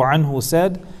radiyallahu anhu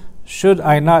said, "Should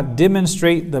I not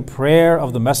demonstrate the prayer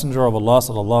of the Messenger of Allah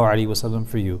sallallahu alaihi wasallam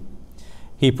for you?"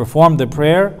 He performed the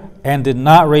prayer and did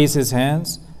not raise his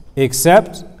hands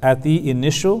except at the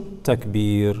initial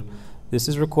takbir. This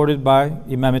is recorded by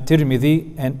Imam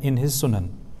at-Tirmidhi and in his Sunan.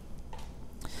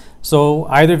 So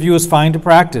either view is fine to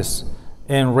practice,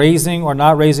 and raising or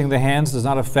not raising the hands does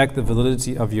not affect the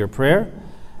validity of your prayer.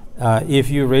 If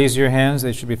you raise your hands,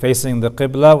 they should be facing the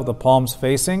Qibla with the palms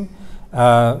facing.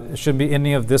 It shouldn't be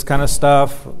any of this kind of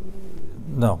stuff.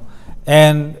 No.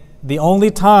 And the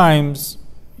only times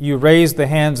you raise the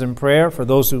hands in prayer, for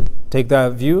those who take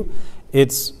that view,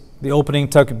 it's the opening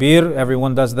takbir,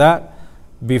 everyone does that,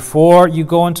 before you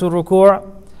go into ruku'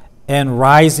 and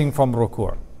rising from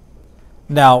ruku'.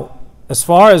 Now, as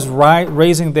far as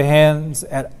raising the hands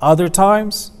at other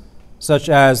times, such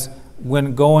as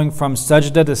when going from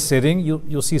sajda to sitting,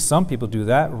 you'll see some people do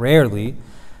that, rarely.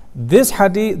 This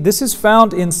is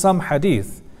found in some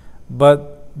hadith,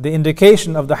 but the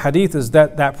indication of the hadith is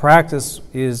that that practice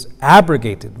is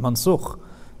abrogated, mansukh.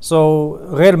 So,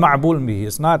 غير معبول به,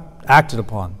 it's not acted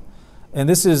upon. And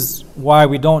this is why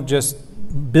we don't just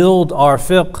build our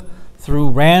fiqh through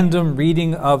random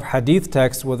reading of hadith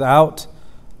text without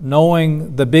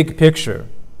knowing the big picture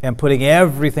and putting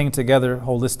everything together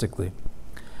holistically.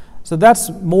 So that's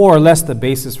more or less the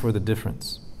basis for the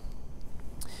difference.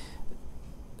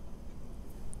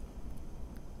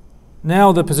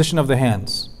 Now the position of the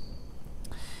hands.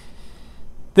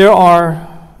 There are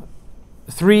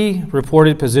 3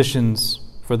 reported positions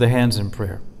for the hands in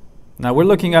prayer. Now we're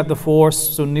looking at the 4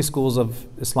 Sunni schools of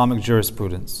Islamic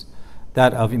jurisprudence.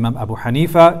 That of Imam Abu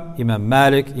Hanifa, Imam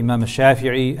Malik, Imam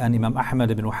Shafi'i, and Imam Ahmad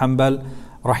ibn Hanbal,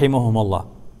 rahimahumullah.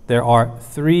 There are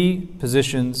 3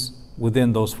 positions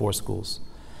within those four schools.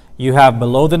 You have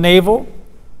below the navel,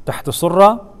 تحت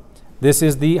السرة. This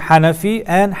is the Hanafi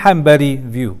and Hanbali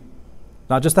view.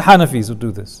 Not just the Hanafis who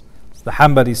do this, it's the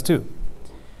Hanbalis too.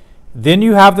 Then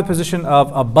you have the position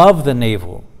of above the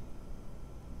navel,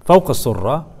 فوق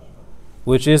السرة,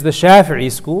 which is the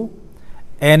Shafi'i school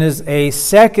and is a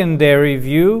secondary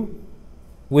view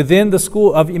within the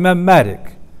school of Imam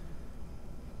Malik.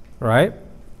 Right?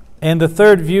 And the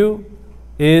third view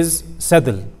is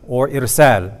Sadl or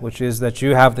Irsal, which is that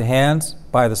you have the hands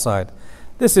by the side.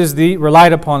 This is the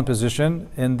relied upon position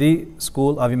in the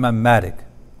school of Imam Malik.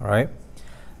 All right?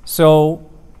 So,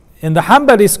 in the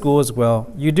Hanbali school as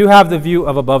well, you do have the view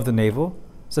of above the navel.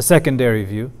 It's a secondary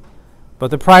view.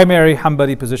 But the primary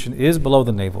Hanbali position is below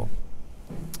the navel.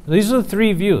 These are the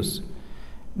three views.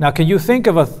 Now, can you think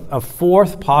of a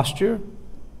fourth posture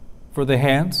for the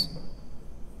hands?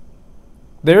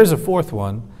 There is a fourth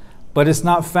one, but it's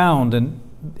not found in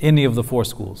any of the four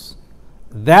schools.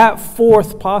 That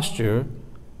fourth posture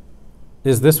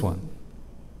is this one.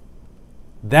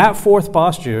 That fourth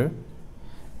posture,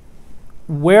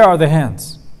 where are the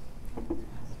hands?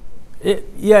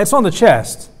 It's on the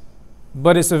chest,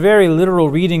 but it's a very literal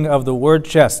reading of the word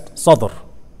chest, sadr.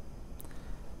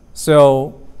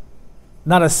 So,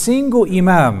 not a single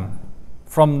imam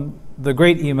from the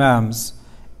great imams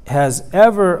has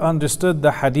ever understood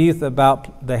the hadith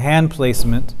about the hand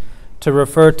placement to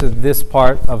refer to this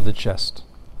part of the chest.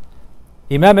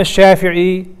 Imam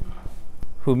al-Shafi'i,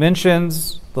 who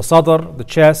mentions the sadr, the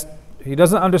chest, he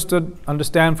doesn't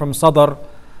understand from sadr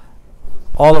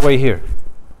all the way here,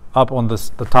 up on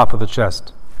the top of the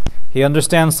chest. He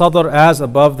understands sadr as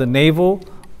above the navel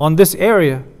on this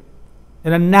area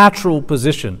in a natural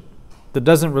position that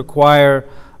doesn't require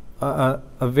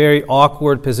a very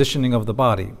awkward positioning of the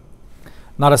body.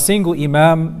 Not a single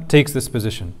imam takes this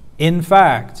position. In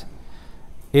fact,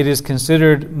 it is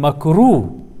considered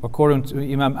makruh according to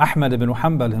Imam Ahmad ibn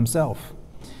Hanbal himself.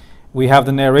 We have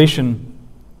the narration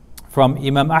from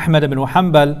Imam Ahmad ibn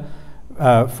Hanbal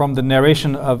from the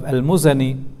narration of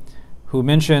Al-Muzani, who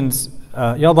mentions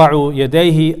يضع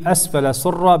يديه أسفل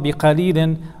سرة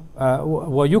بقليل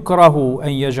ويكره أن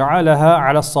يجعلها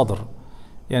على الصدر.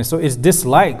 Yeah, so it's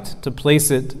disliked to place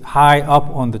it high up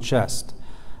on the chest.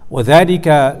 وذلك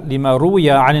لما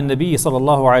روي عن النبي صلى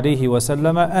الله عليه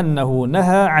وسلم أنه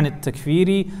نهى عن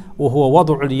التكفير وهو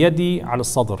وضع اليد على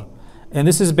الصدر. And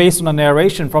this is based on a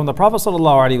narration from the Prophet صلى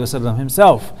الله عليه وسلم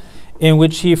himself, in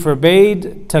which he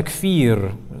forbade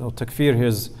takfir. Takfir here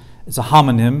is a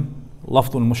homonym,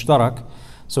 lafdun mushtarak.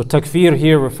 So takfir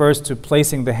here refers to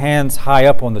placing the hands high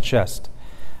up on the chest.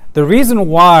 The reason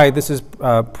why this is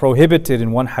prohibited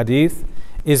in one hadith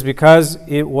is because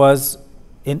it was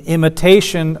in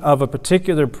imitation of a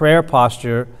particular prayer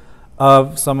posture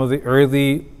of some of the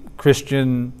early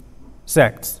Christian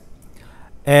sects.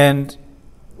 And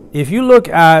if you look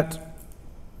at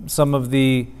some of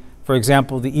the, for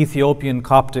example, the Ethiopian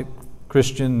Coptic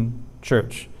Christian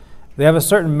church, they have a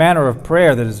certain manner of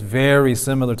prayer that is very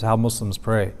similar to how Muslims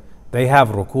pray. They have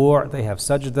ruku', they have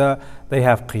sajda, they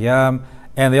have qiyam,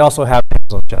 and they also have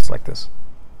hands on the chest like this.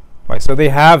 Right, so they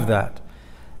have that.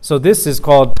 So this is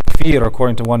called takfir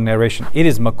according to one narration. It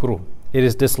is makruh. It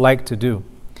is disliked to do.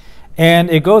 And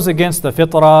it goes against the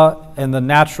fitrah and the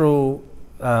natural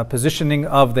positioning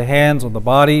of the hands on the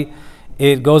body.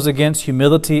 It goes against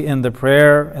humility in the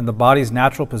prayer and the body's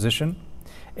natural position.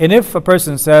 And if a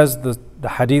person says, the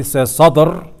hadith says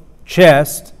sadr,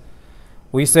 chest,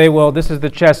 we say, well, this is the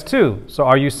chest too. So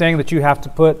are you saying that you have to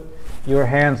put your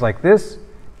hands like this?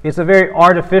 It's a very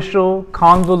artificial,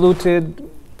 convoluted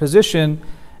position,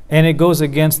 and it goes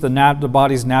against the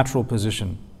body's natural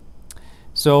position.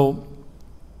 So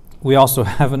we also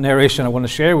have a narration I want to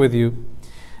share with you.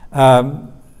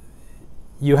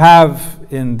 You have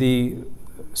in the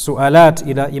Su'alat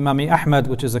ila Imam Ahmad,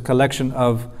 which is a collection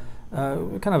of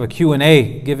kind of a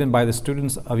Q&A given by the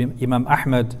students of Imam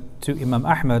Ahmad to Imam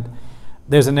Ahmad.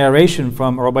 There's a narration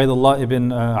from Ubaydullah ibn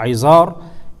Izar.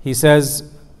 He says,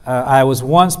 I was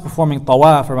once performing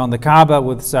tawaf around the Kaaba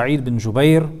with Sa'id bin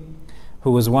Jubair,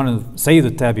 who was one of Sayyid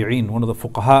al-Tabi'een, one of the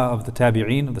fuqaha of the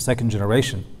Tabi'een of the second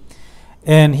generation.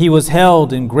 And he was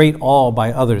held in great awe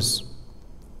by others.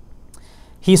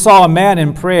 He saw a man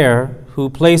in prayer who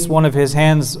placed one of his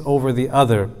hands over the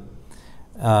other.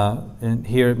 And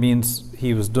here it means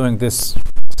he was doing this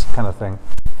kind of thing.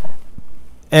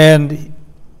 And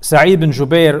Sa'id bin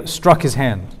Jubair struck his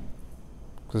hand,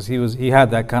 because he had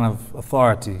that kind of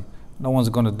authority. No one's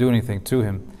going to do anything to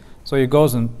him. So he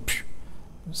goes and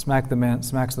smacks the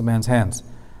man's hands.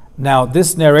 Now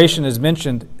this narration is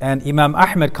mentioned, and Imam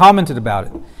Ahmad commented about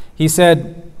it. He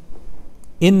said,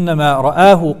 إنما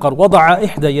رآه قد وضع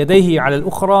إحدى يديه على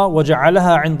الأخرى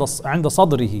وجعلها عند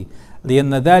صدره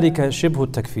لأن ذلك شبه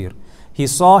التكفير. He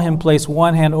saw him place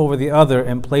one hand over the other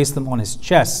and place them on his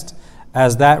chest,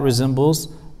 as that resembles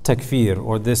takfir,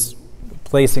 or this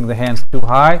placing the hands too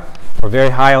high or very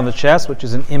high on the chest, which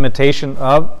is an imitation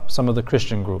of some of the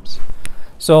Christian groups.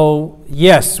 So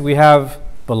yes, we have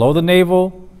below the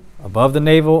navel, above the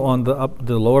navel, on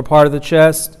the lower part of the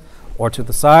chest, or to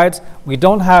the sides. We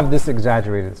don't have this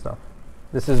exaggerated stuff.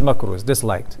 This is makruh, it's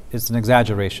disliked. It's an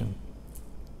exaggeration.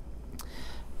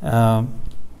 See how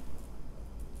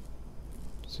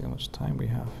much time we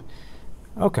have.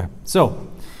 Okay, so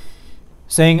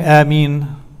saying Ameen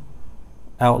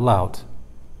out loud.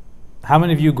 How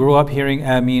many of you grew up hearing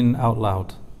Ameen out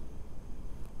loud?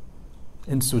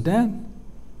 In Sudan?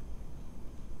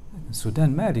 In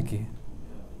Sudan, Maliki.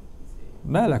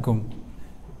 Malakum.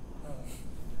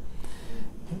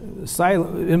 That's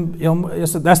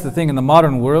the thing in the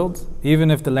modern world.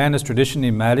 Even if the land is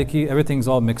traditionally Maliki, everything's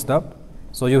all mixed up.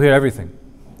 So you hear everything,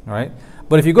 right?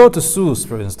 But if you go to Sus,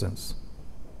 for instance,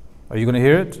 are you going to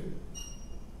hear it?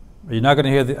 Are you not going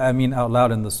to hear the Ameen out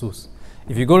loud in the Sus?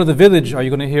 If you go to the village, are you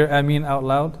going to hear Ameen out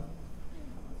loud?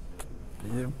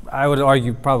 I would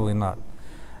argue probably not.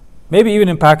 Maybe even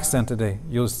in Pakistan today,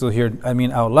 you'll still hear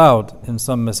Ameen out loud in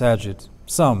some masajid.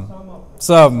 Some.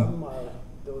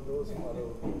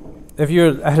 If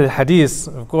you're Ahl Hadith,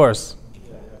 of course,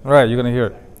 right, you're going to hear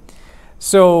it.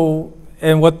 So,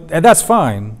 and that's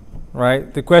fine,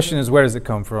 right? The question is, where does it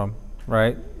come from,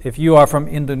 right? If you are from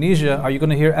Indonesia, are you going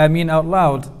to hear Ameen out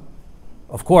loud?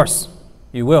 Of course,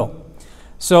 you will.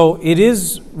 So it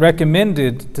is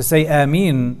recommended to say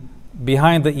Ameen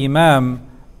behind the Imam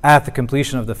at the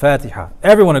completion of the Fatiha.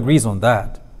 Everyone agrees on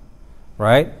that,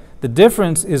 right? The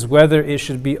difference is whether it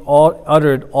should be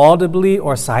uttered audibly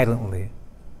or silently.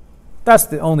 That's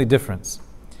the only difference.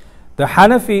 The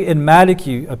Hanafi and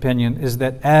Maliki opinion is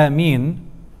that Ameen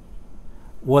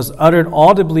was uttered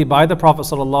audibly by the Prophet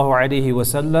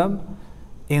ﷺ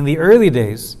in the early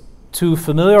days to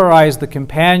familiarize the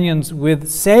companions with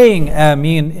saying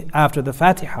Ameen after the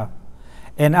Fatiha,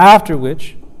 and after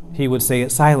which he would say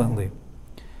it silently.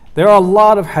 There are a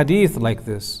lot of hadith like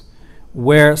this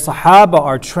where Sahaba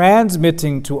are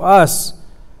transmitting to us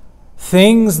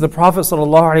things the Prophet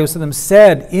ﷺ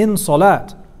said in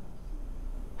Salat.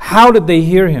 How did they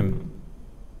hear him?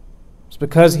 It's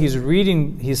because he's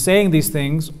saying these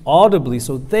things audibly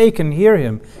so they can hear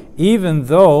him, even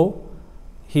though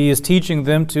he is teaching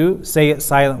them to say it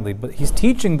silently. But he's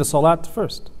teaching the Salat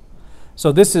first.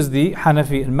 So this is the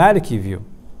Hanafi and Maliki view.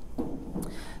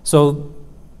 So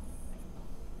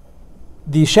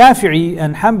the Shafi'i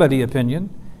and Hanbali opinion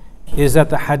is that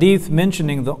the hadith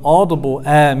mentioning the audible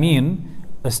Ameen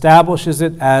establishes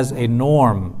it as a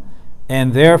norm,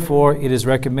 and therefore it is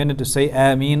recommended to say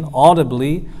Ameen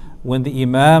audibly when the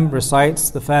Imam recites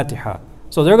the Fatiha.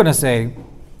 So they're going to say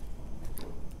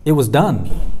it was done,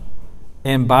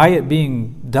 and by it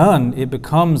being done, it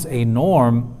becomes a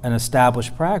norm, an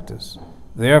established practice.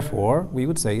 Therefore, we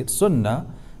would say it's sunnah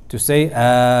to say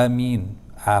Ameen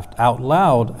out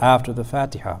loud after the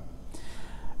Fatiha.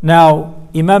 Now,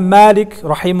 Imam Malik,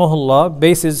 rahimahullah,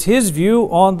 bases his view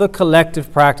on the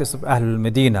collective practice of Ahlul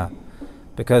Medina,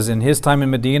 because in his time in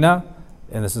Medina,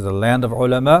 and this is the land of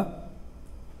ulama,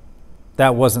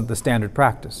 that wasn't the standard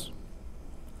practice.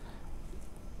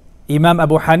 Imam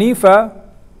Abu Hanifa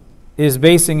is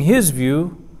basing his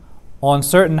view on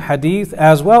certain hadith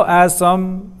as well as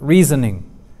some reasoning.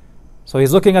 So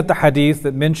he's looking at the hadith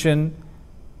that mention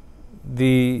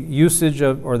the usage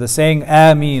of, or the saying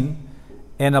Ameen,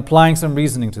 and applying some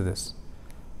reasoning to this.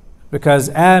 Because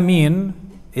Ameen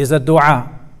is a dua.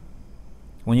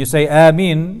 When you say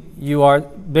Ameen, you are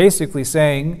basically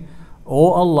saying,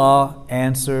 "Oh Allah,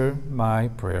 answer my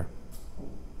prayer."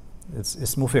 It's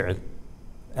ismu fi'l.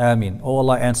 Ameen. Oh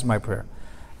Allah, answer my prayer.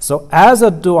 So as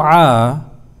a dua,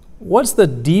 what's the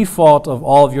default of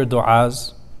all of your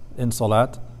du'as in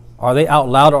salat? Are they out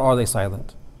loud or are they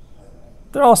silent?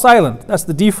 They're all silent. That's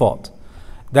the default.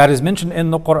 That is mentioned in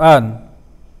the Quran.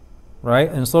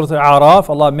 Right? In Surah Al-A'raf,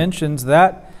 Allah mentions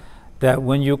that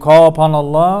when you call upon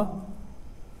Allah,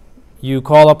 you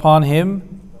call upon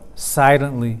Him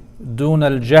silently, dun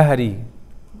al-jahri,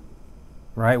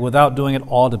 right? Without doing it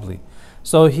audibly.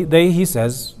 So he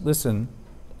says, listen,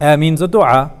 Ameen's a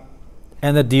dua,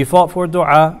 and the default for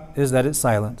dua is that it's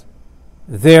silent.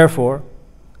 Therefore,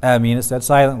 Ameen is said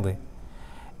silently.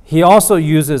 He also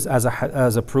uses as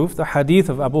a proof the hadith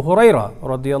of Abu Hurairah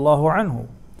radiyallahu anhu,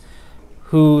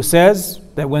 who says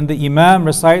that when the Imam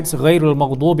recites غَيْرُ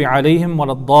الْمَغْضُوبِ عَلَيْهِمْ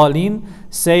وَلَا الضَّالِينَ,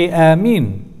 say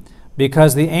Ameen,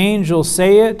 because the angels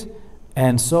say it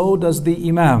and so does the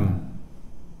Imam.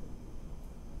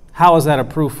 How is that a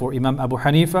proof for Imam Abu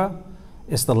Hanifa?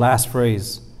 It's the last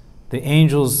phrase. The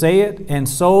angels say it, and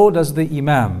so does the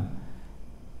Imam.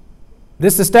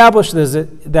 This establishes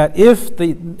it that if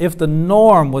the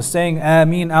norm was saying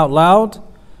Ameen out loud,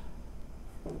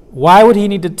 why would he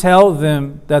need to tell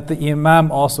them that the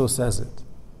Imam also says it?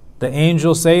 The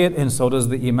angels say it, and so does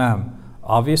the Imam.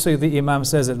 Obviously, the Imam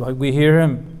says it. We hear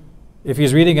him. If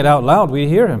he's reading it out loud, we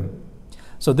hear him.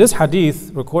 So this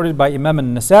hadith, recorded by Imam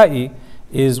al-Nasa'i,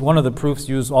 is one of the proofs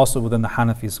used also within the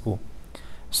Hanafi school.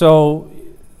 So,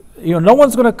 no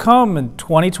one's going to come in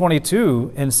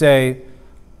 2022 and say,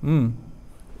 Imam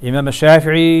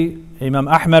al-Shafi'i, Imam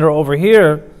Ahmad are over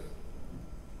here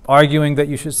arguing that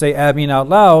you should say Ameen out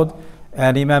loud,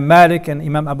 and Imam Malik and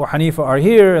Imam Abu Hanifa are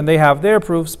here and they have their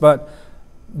proofs, but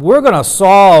we're going to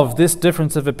solve this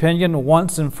difference of opinion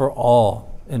once and for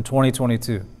all in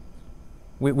 2022.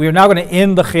 We are now going to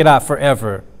end the khilaf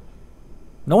forever.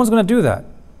 No one's going to do that.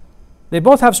 They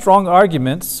both have strong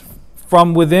arguments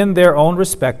from within their own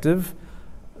respective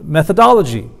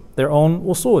methodology, their own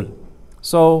usul.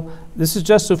 So this is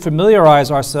just to familiarize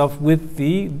ourselves with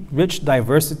the rich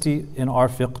diversity in our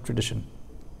fiqh tradition.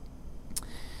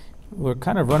 We're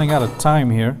kind of running out of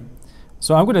time here,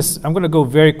 so I'm going to go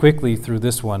very quickly through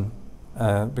this one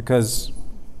because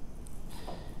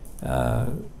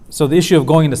so the issue of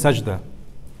going into sajda.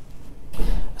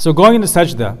 So going into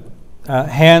sajda,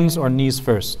 hands or knees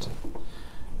first.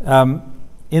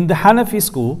 In the Hanafi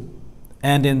school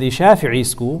and in the Shafi'i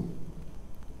school,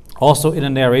 also in a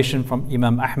narration from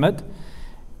Imam Ahmad,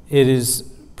 it is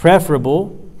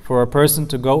preferable for a person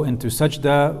to go into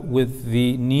sajda with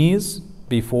the knees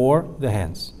before the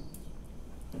hands.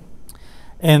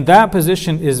 And that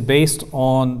position is based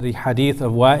on the hadith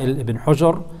of Wa'il ibn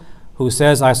Hujr, who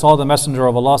says, I saw the Messenger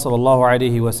of Allah sallallahu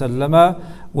alaihi wasallam,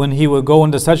 when he would go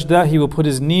into sajda, he would put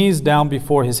his knees down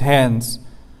before his hands,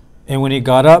 and when he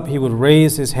got up, he would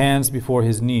raise his hands before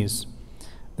his knees.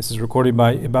 This is recorded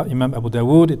by Imam Abu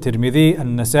Dawood, Tirmidhi,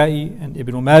 An-Nasa'i, and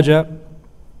Ibn Majah.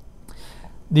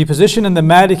 The position in the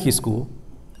Maliki school,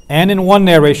 and in one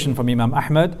narration from Imam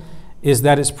Ahmad, is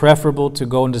that it's preferable to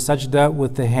go into sajda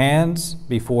with the hands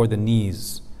before the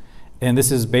knees. And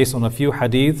this is based on a few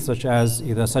hadiths, such as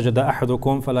إِذَا سَجَدَ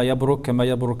أَحَدُكُمْ فَلَا يَبْرُكْ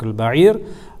كَمَا يَبْرُكُ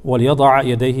الْبَعِيرُ وَلْيَضَعَ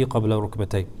يَدَيْهِ قَبْلَ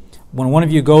رُكْبَتَيْهِ. When one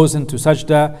of you goes into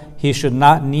sajda, he should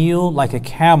not kneel like a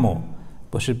camel,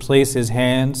 but should place his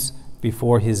hands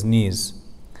before his knees.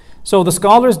 So the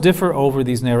scholars differ over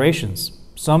these narrations.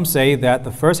 Some say that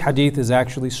the first hadith is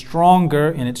actually stronger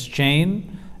in its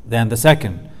chain than the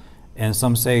second, and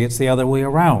some say it's the other way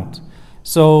around.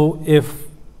 So if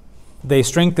they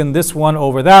strengthen this one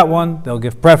over that one, they'll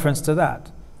give preference to that,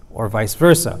 or vice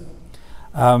versa.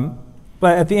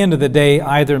 But at the end of the day,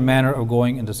 either manner of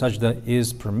going into sajda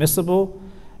is permissible,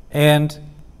 and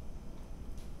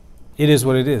it is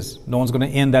what it is. No one's going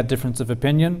to end that difference of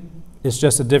opinion. It's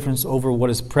just a difference over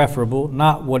what is preferable,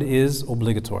 not what is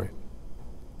obligatory.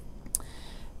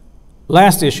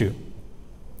 Last issue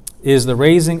is the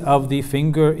raising of the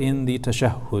finger in the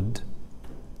tashahhud.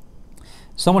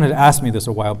 Someone had asked me this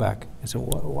a while back. He said,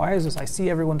 why is this? I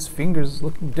see everyone's fingers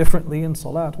looking differently in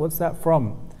salat. What's that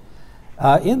from?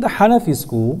 In the Hanafi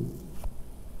school,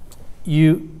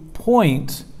 you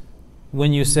point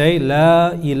when you say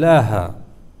La ilaha,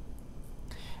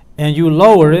 and you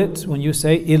lower it when you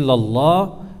say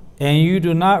illallah, and you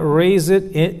do not raise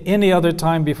it any other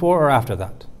time before or after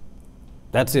that.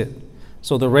 That's it.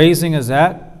 So the raising is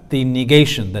at the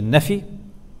negation, the nafi,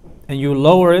 and you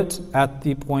lower it at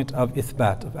the point of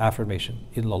ithbat, of affirmation,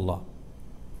 illallah.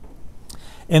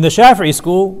 In the Shafi'i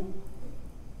school,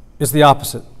 it's the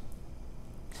opposite.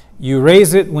 You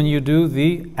raise it when you do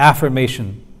the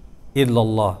affirmation,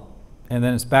 illallah, and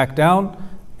then it's back down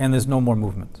and there's no more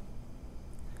movement.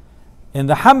 In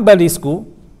the Hanbali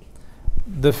school,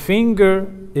 the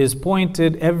finger is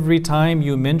pointed every time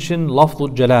you mention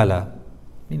lafzul jalala,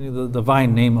 meaning the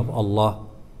divine name of Allah.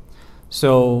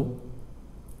 So,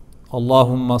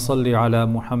 Allahumma salli ala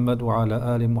Muhammad wa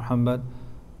ala ali Muhammad,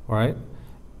 right?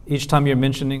 Each time you're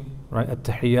mentioning, right,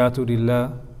 at-tahiyyatu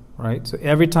lillah, right? So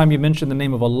every time you mention the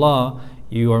name of Allah,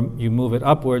 you move it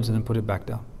upwards and then put it back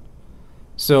down.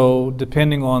 So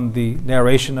depending on the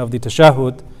narration of the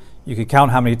tashahhud, you could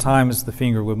count how many times the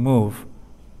finger would move,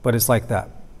 but it's like that.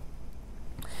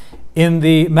 In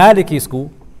the Maliki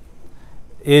school,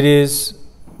 it is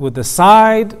with the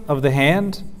side of the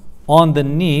hand on the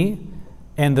knee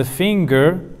and the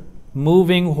finger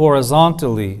moving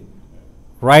horizontally,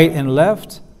 right and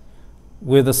left,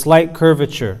 with a slight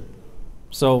curvature.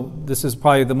 So this is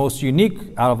probably the most unique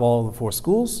out of all the four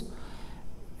schools.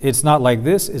 it's not like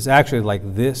this, it's actually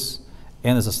like this,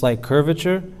 and there's a slight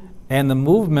curvature. And the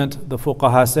movement, the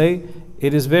fuqaha say,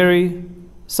 it is very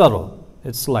subtle,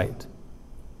 it's slight.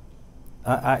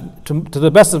 To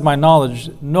the best of my knowledge,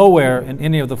 nowhere in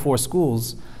any of the four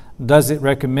schools does it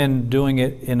recommend doing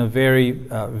it in a very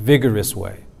vigorous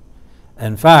way.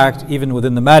 In fact, even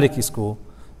within the Maliki school,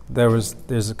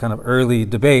 there's a kind of early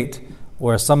debate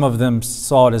where some of them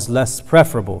saw it as less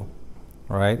preferable.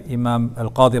 Right? Imam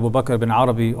al-Qadi Abu Bakr bin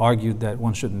Arabi argued that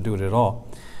one shouldn't do it at all.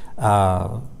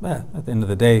 At the end of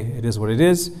the day, it is what it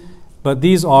is. But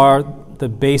these are the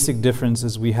basic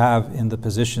differences we have in the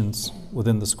positions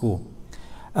within the school.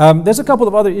 There's a couple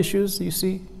of other issues you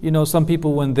see. Some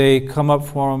people when they come up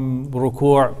from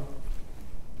ruku',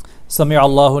 Sami'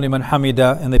 Allahu liman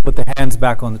hamida, and they put the hands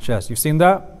back on the chest. You've seen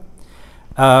that?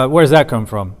 Where does that come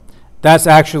from? That's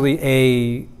actually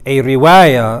a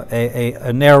riwayah,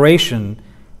 a narration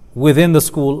within the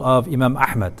school of Imam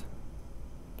Ahmad.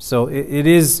 So it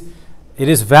is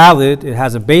valid, it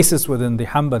has a basis within the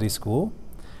Hanbali school.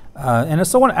 And if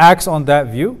someone acts on that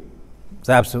view, it's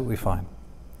absolutely fine.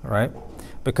 Right?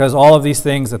 Because all of these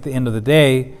things at the end of the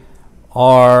day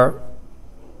are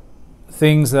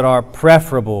things that are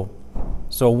preferable.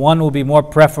 So one will be more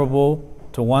preferable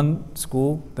to one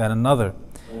school than another.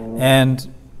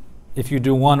 And if you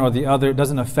do one or the other, it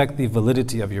doesn't affect the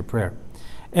validity of your prayer.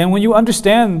 And when you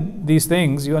understand these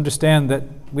things, you understand that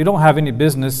we don't have any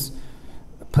business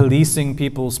policing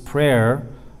people's prayer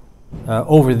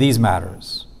over these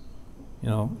matters.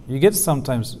 You get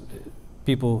sometimes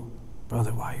people,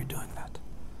 brother, why are you doing that?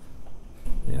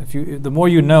 The more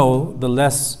you know, the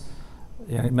less.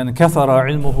 مَنْ كَثَرَ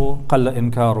عِلْمُهُ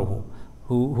قَلَّ إِنْكَارُهُ.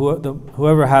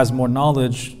 Whoever has more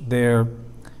knowledge, their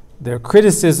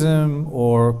criticism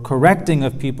or correcting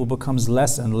of people becomes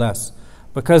less and less,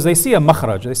 because they see a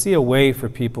makhraj, they see a way for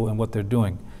people in what they're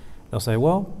doing. They'll say,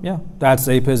 well, yeah, that's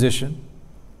a position,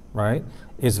 right?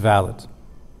 It's valid.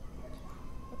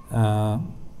 I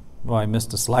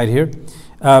missed a slide here.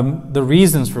 The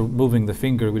reasons for moving the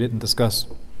finger we didn't discuss.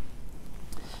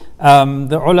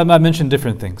 The ulama mentioned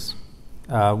different things.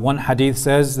 One hadith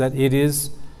says that it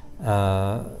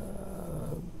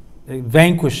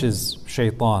vanquishes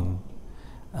shaitan,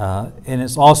 and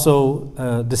it's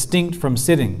also distinct from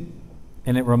sitting,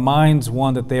 and it reminds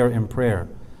one that they are in prayer.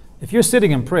 If you're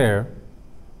sitting in prayer,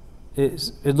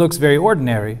 it looks very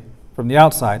ordinary from the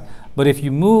outside, but if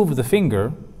you move the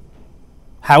finger,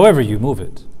 however you move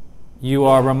it, you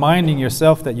are reminding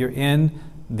yourself that you're in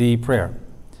the prayer.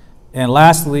 And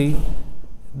lastly,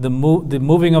 the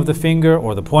moving of the finger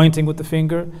or the pointing with the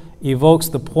finger evokes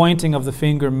the pointing of the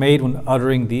finger made when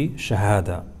uttering the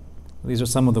shahada. These are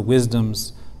some of the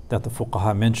wisdoms that the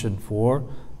fuqaha mentioned for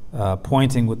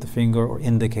pointing with the finger or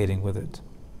indicating with it.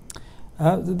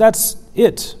 That's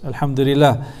it,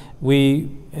 alhamdulillah.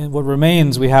 What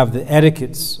remains, we have the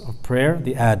etiquettes of prayer,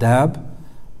 the adab,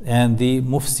 and the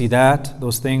mufsidat,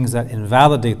 those things that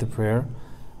invalidate the prayer,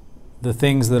 the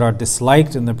things that are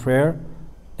disliked in the prayer,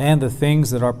 and the things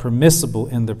that are permissible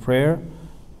in the prayer,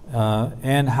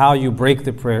 and how you break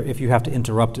the prayer if you have to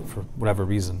interrupt it for whatever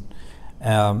reason.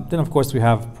 Then of course we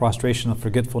have prostration of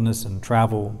forgetfulness and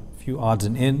travel, a few odds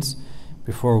and ends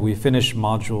before we finish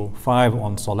module 5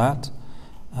 on salat.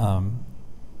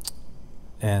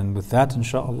 And with that,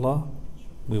 inshaAllah,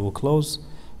 we will close.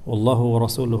 Wallahu wa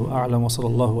rasuluhu a'lam wa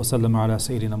sallallahu wa sallam ala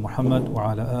Sayyidina Muhammad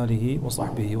wa ala alihi wa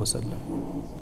sahbihi wa sallam.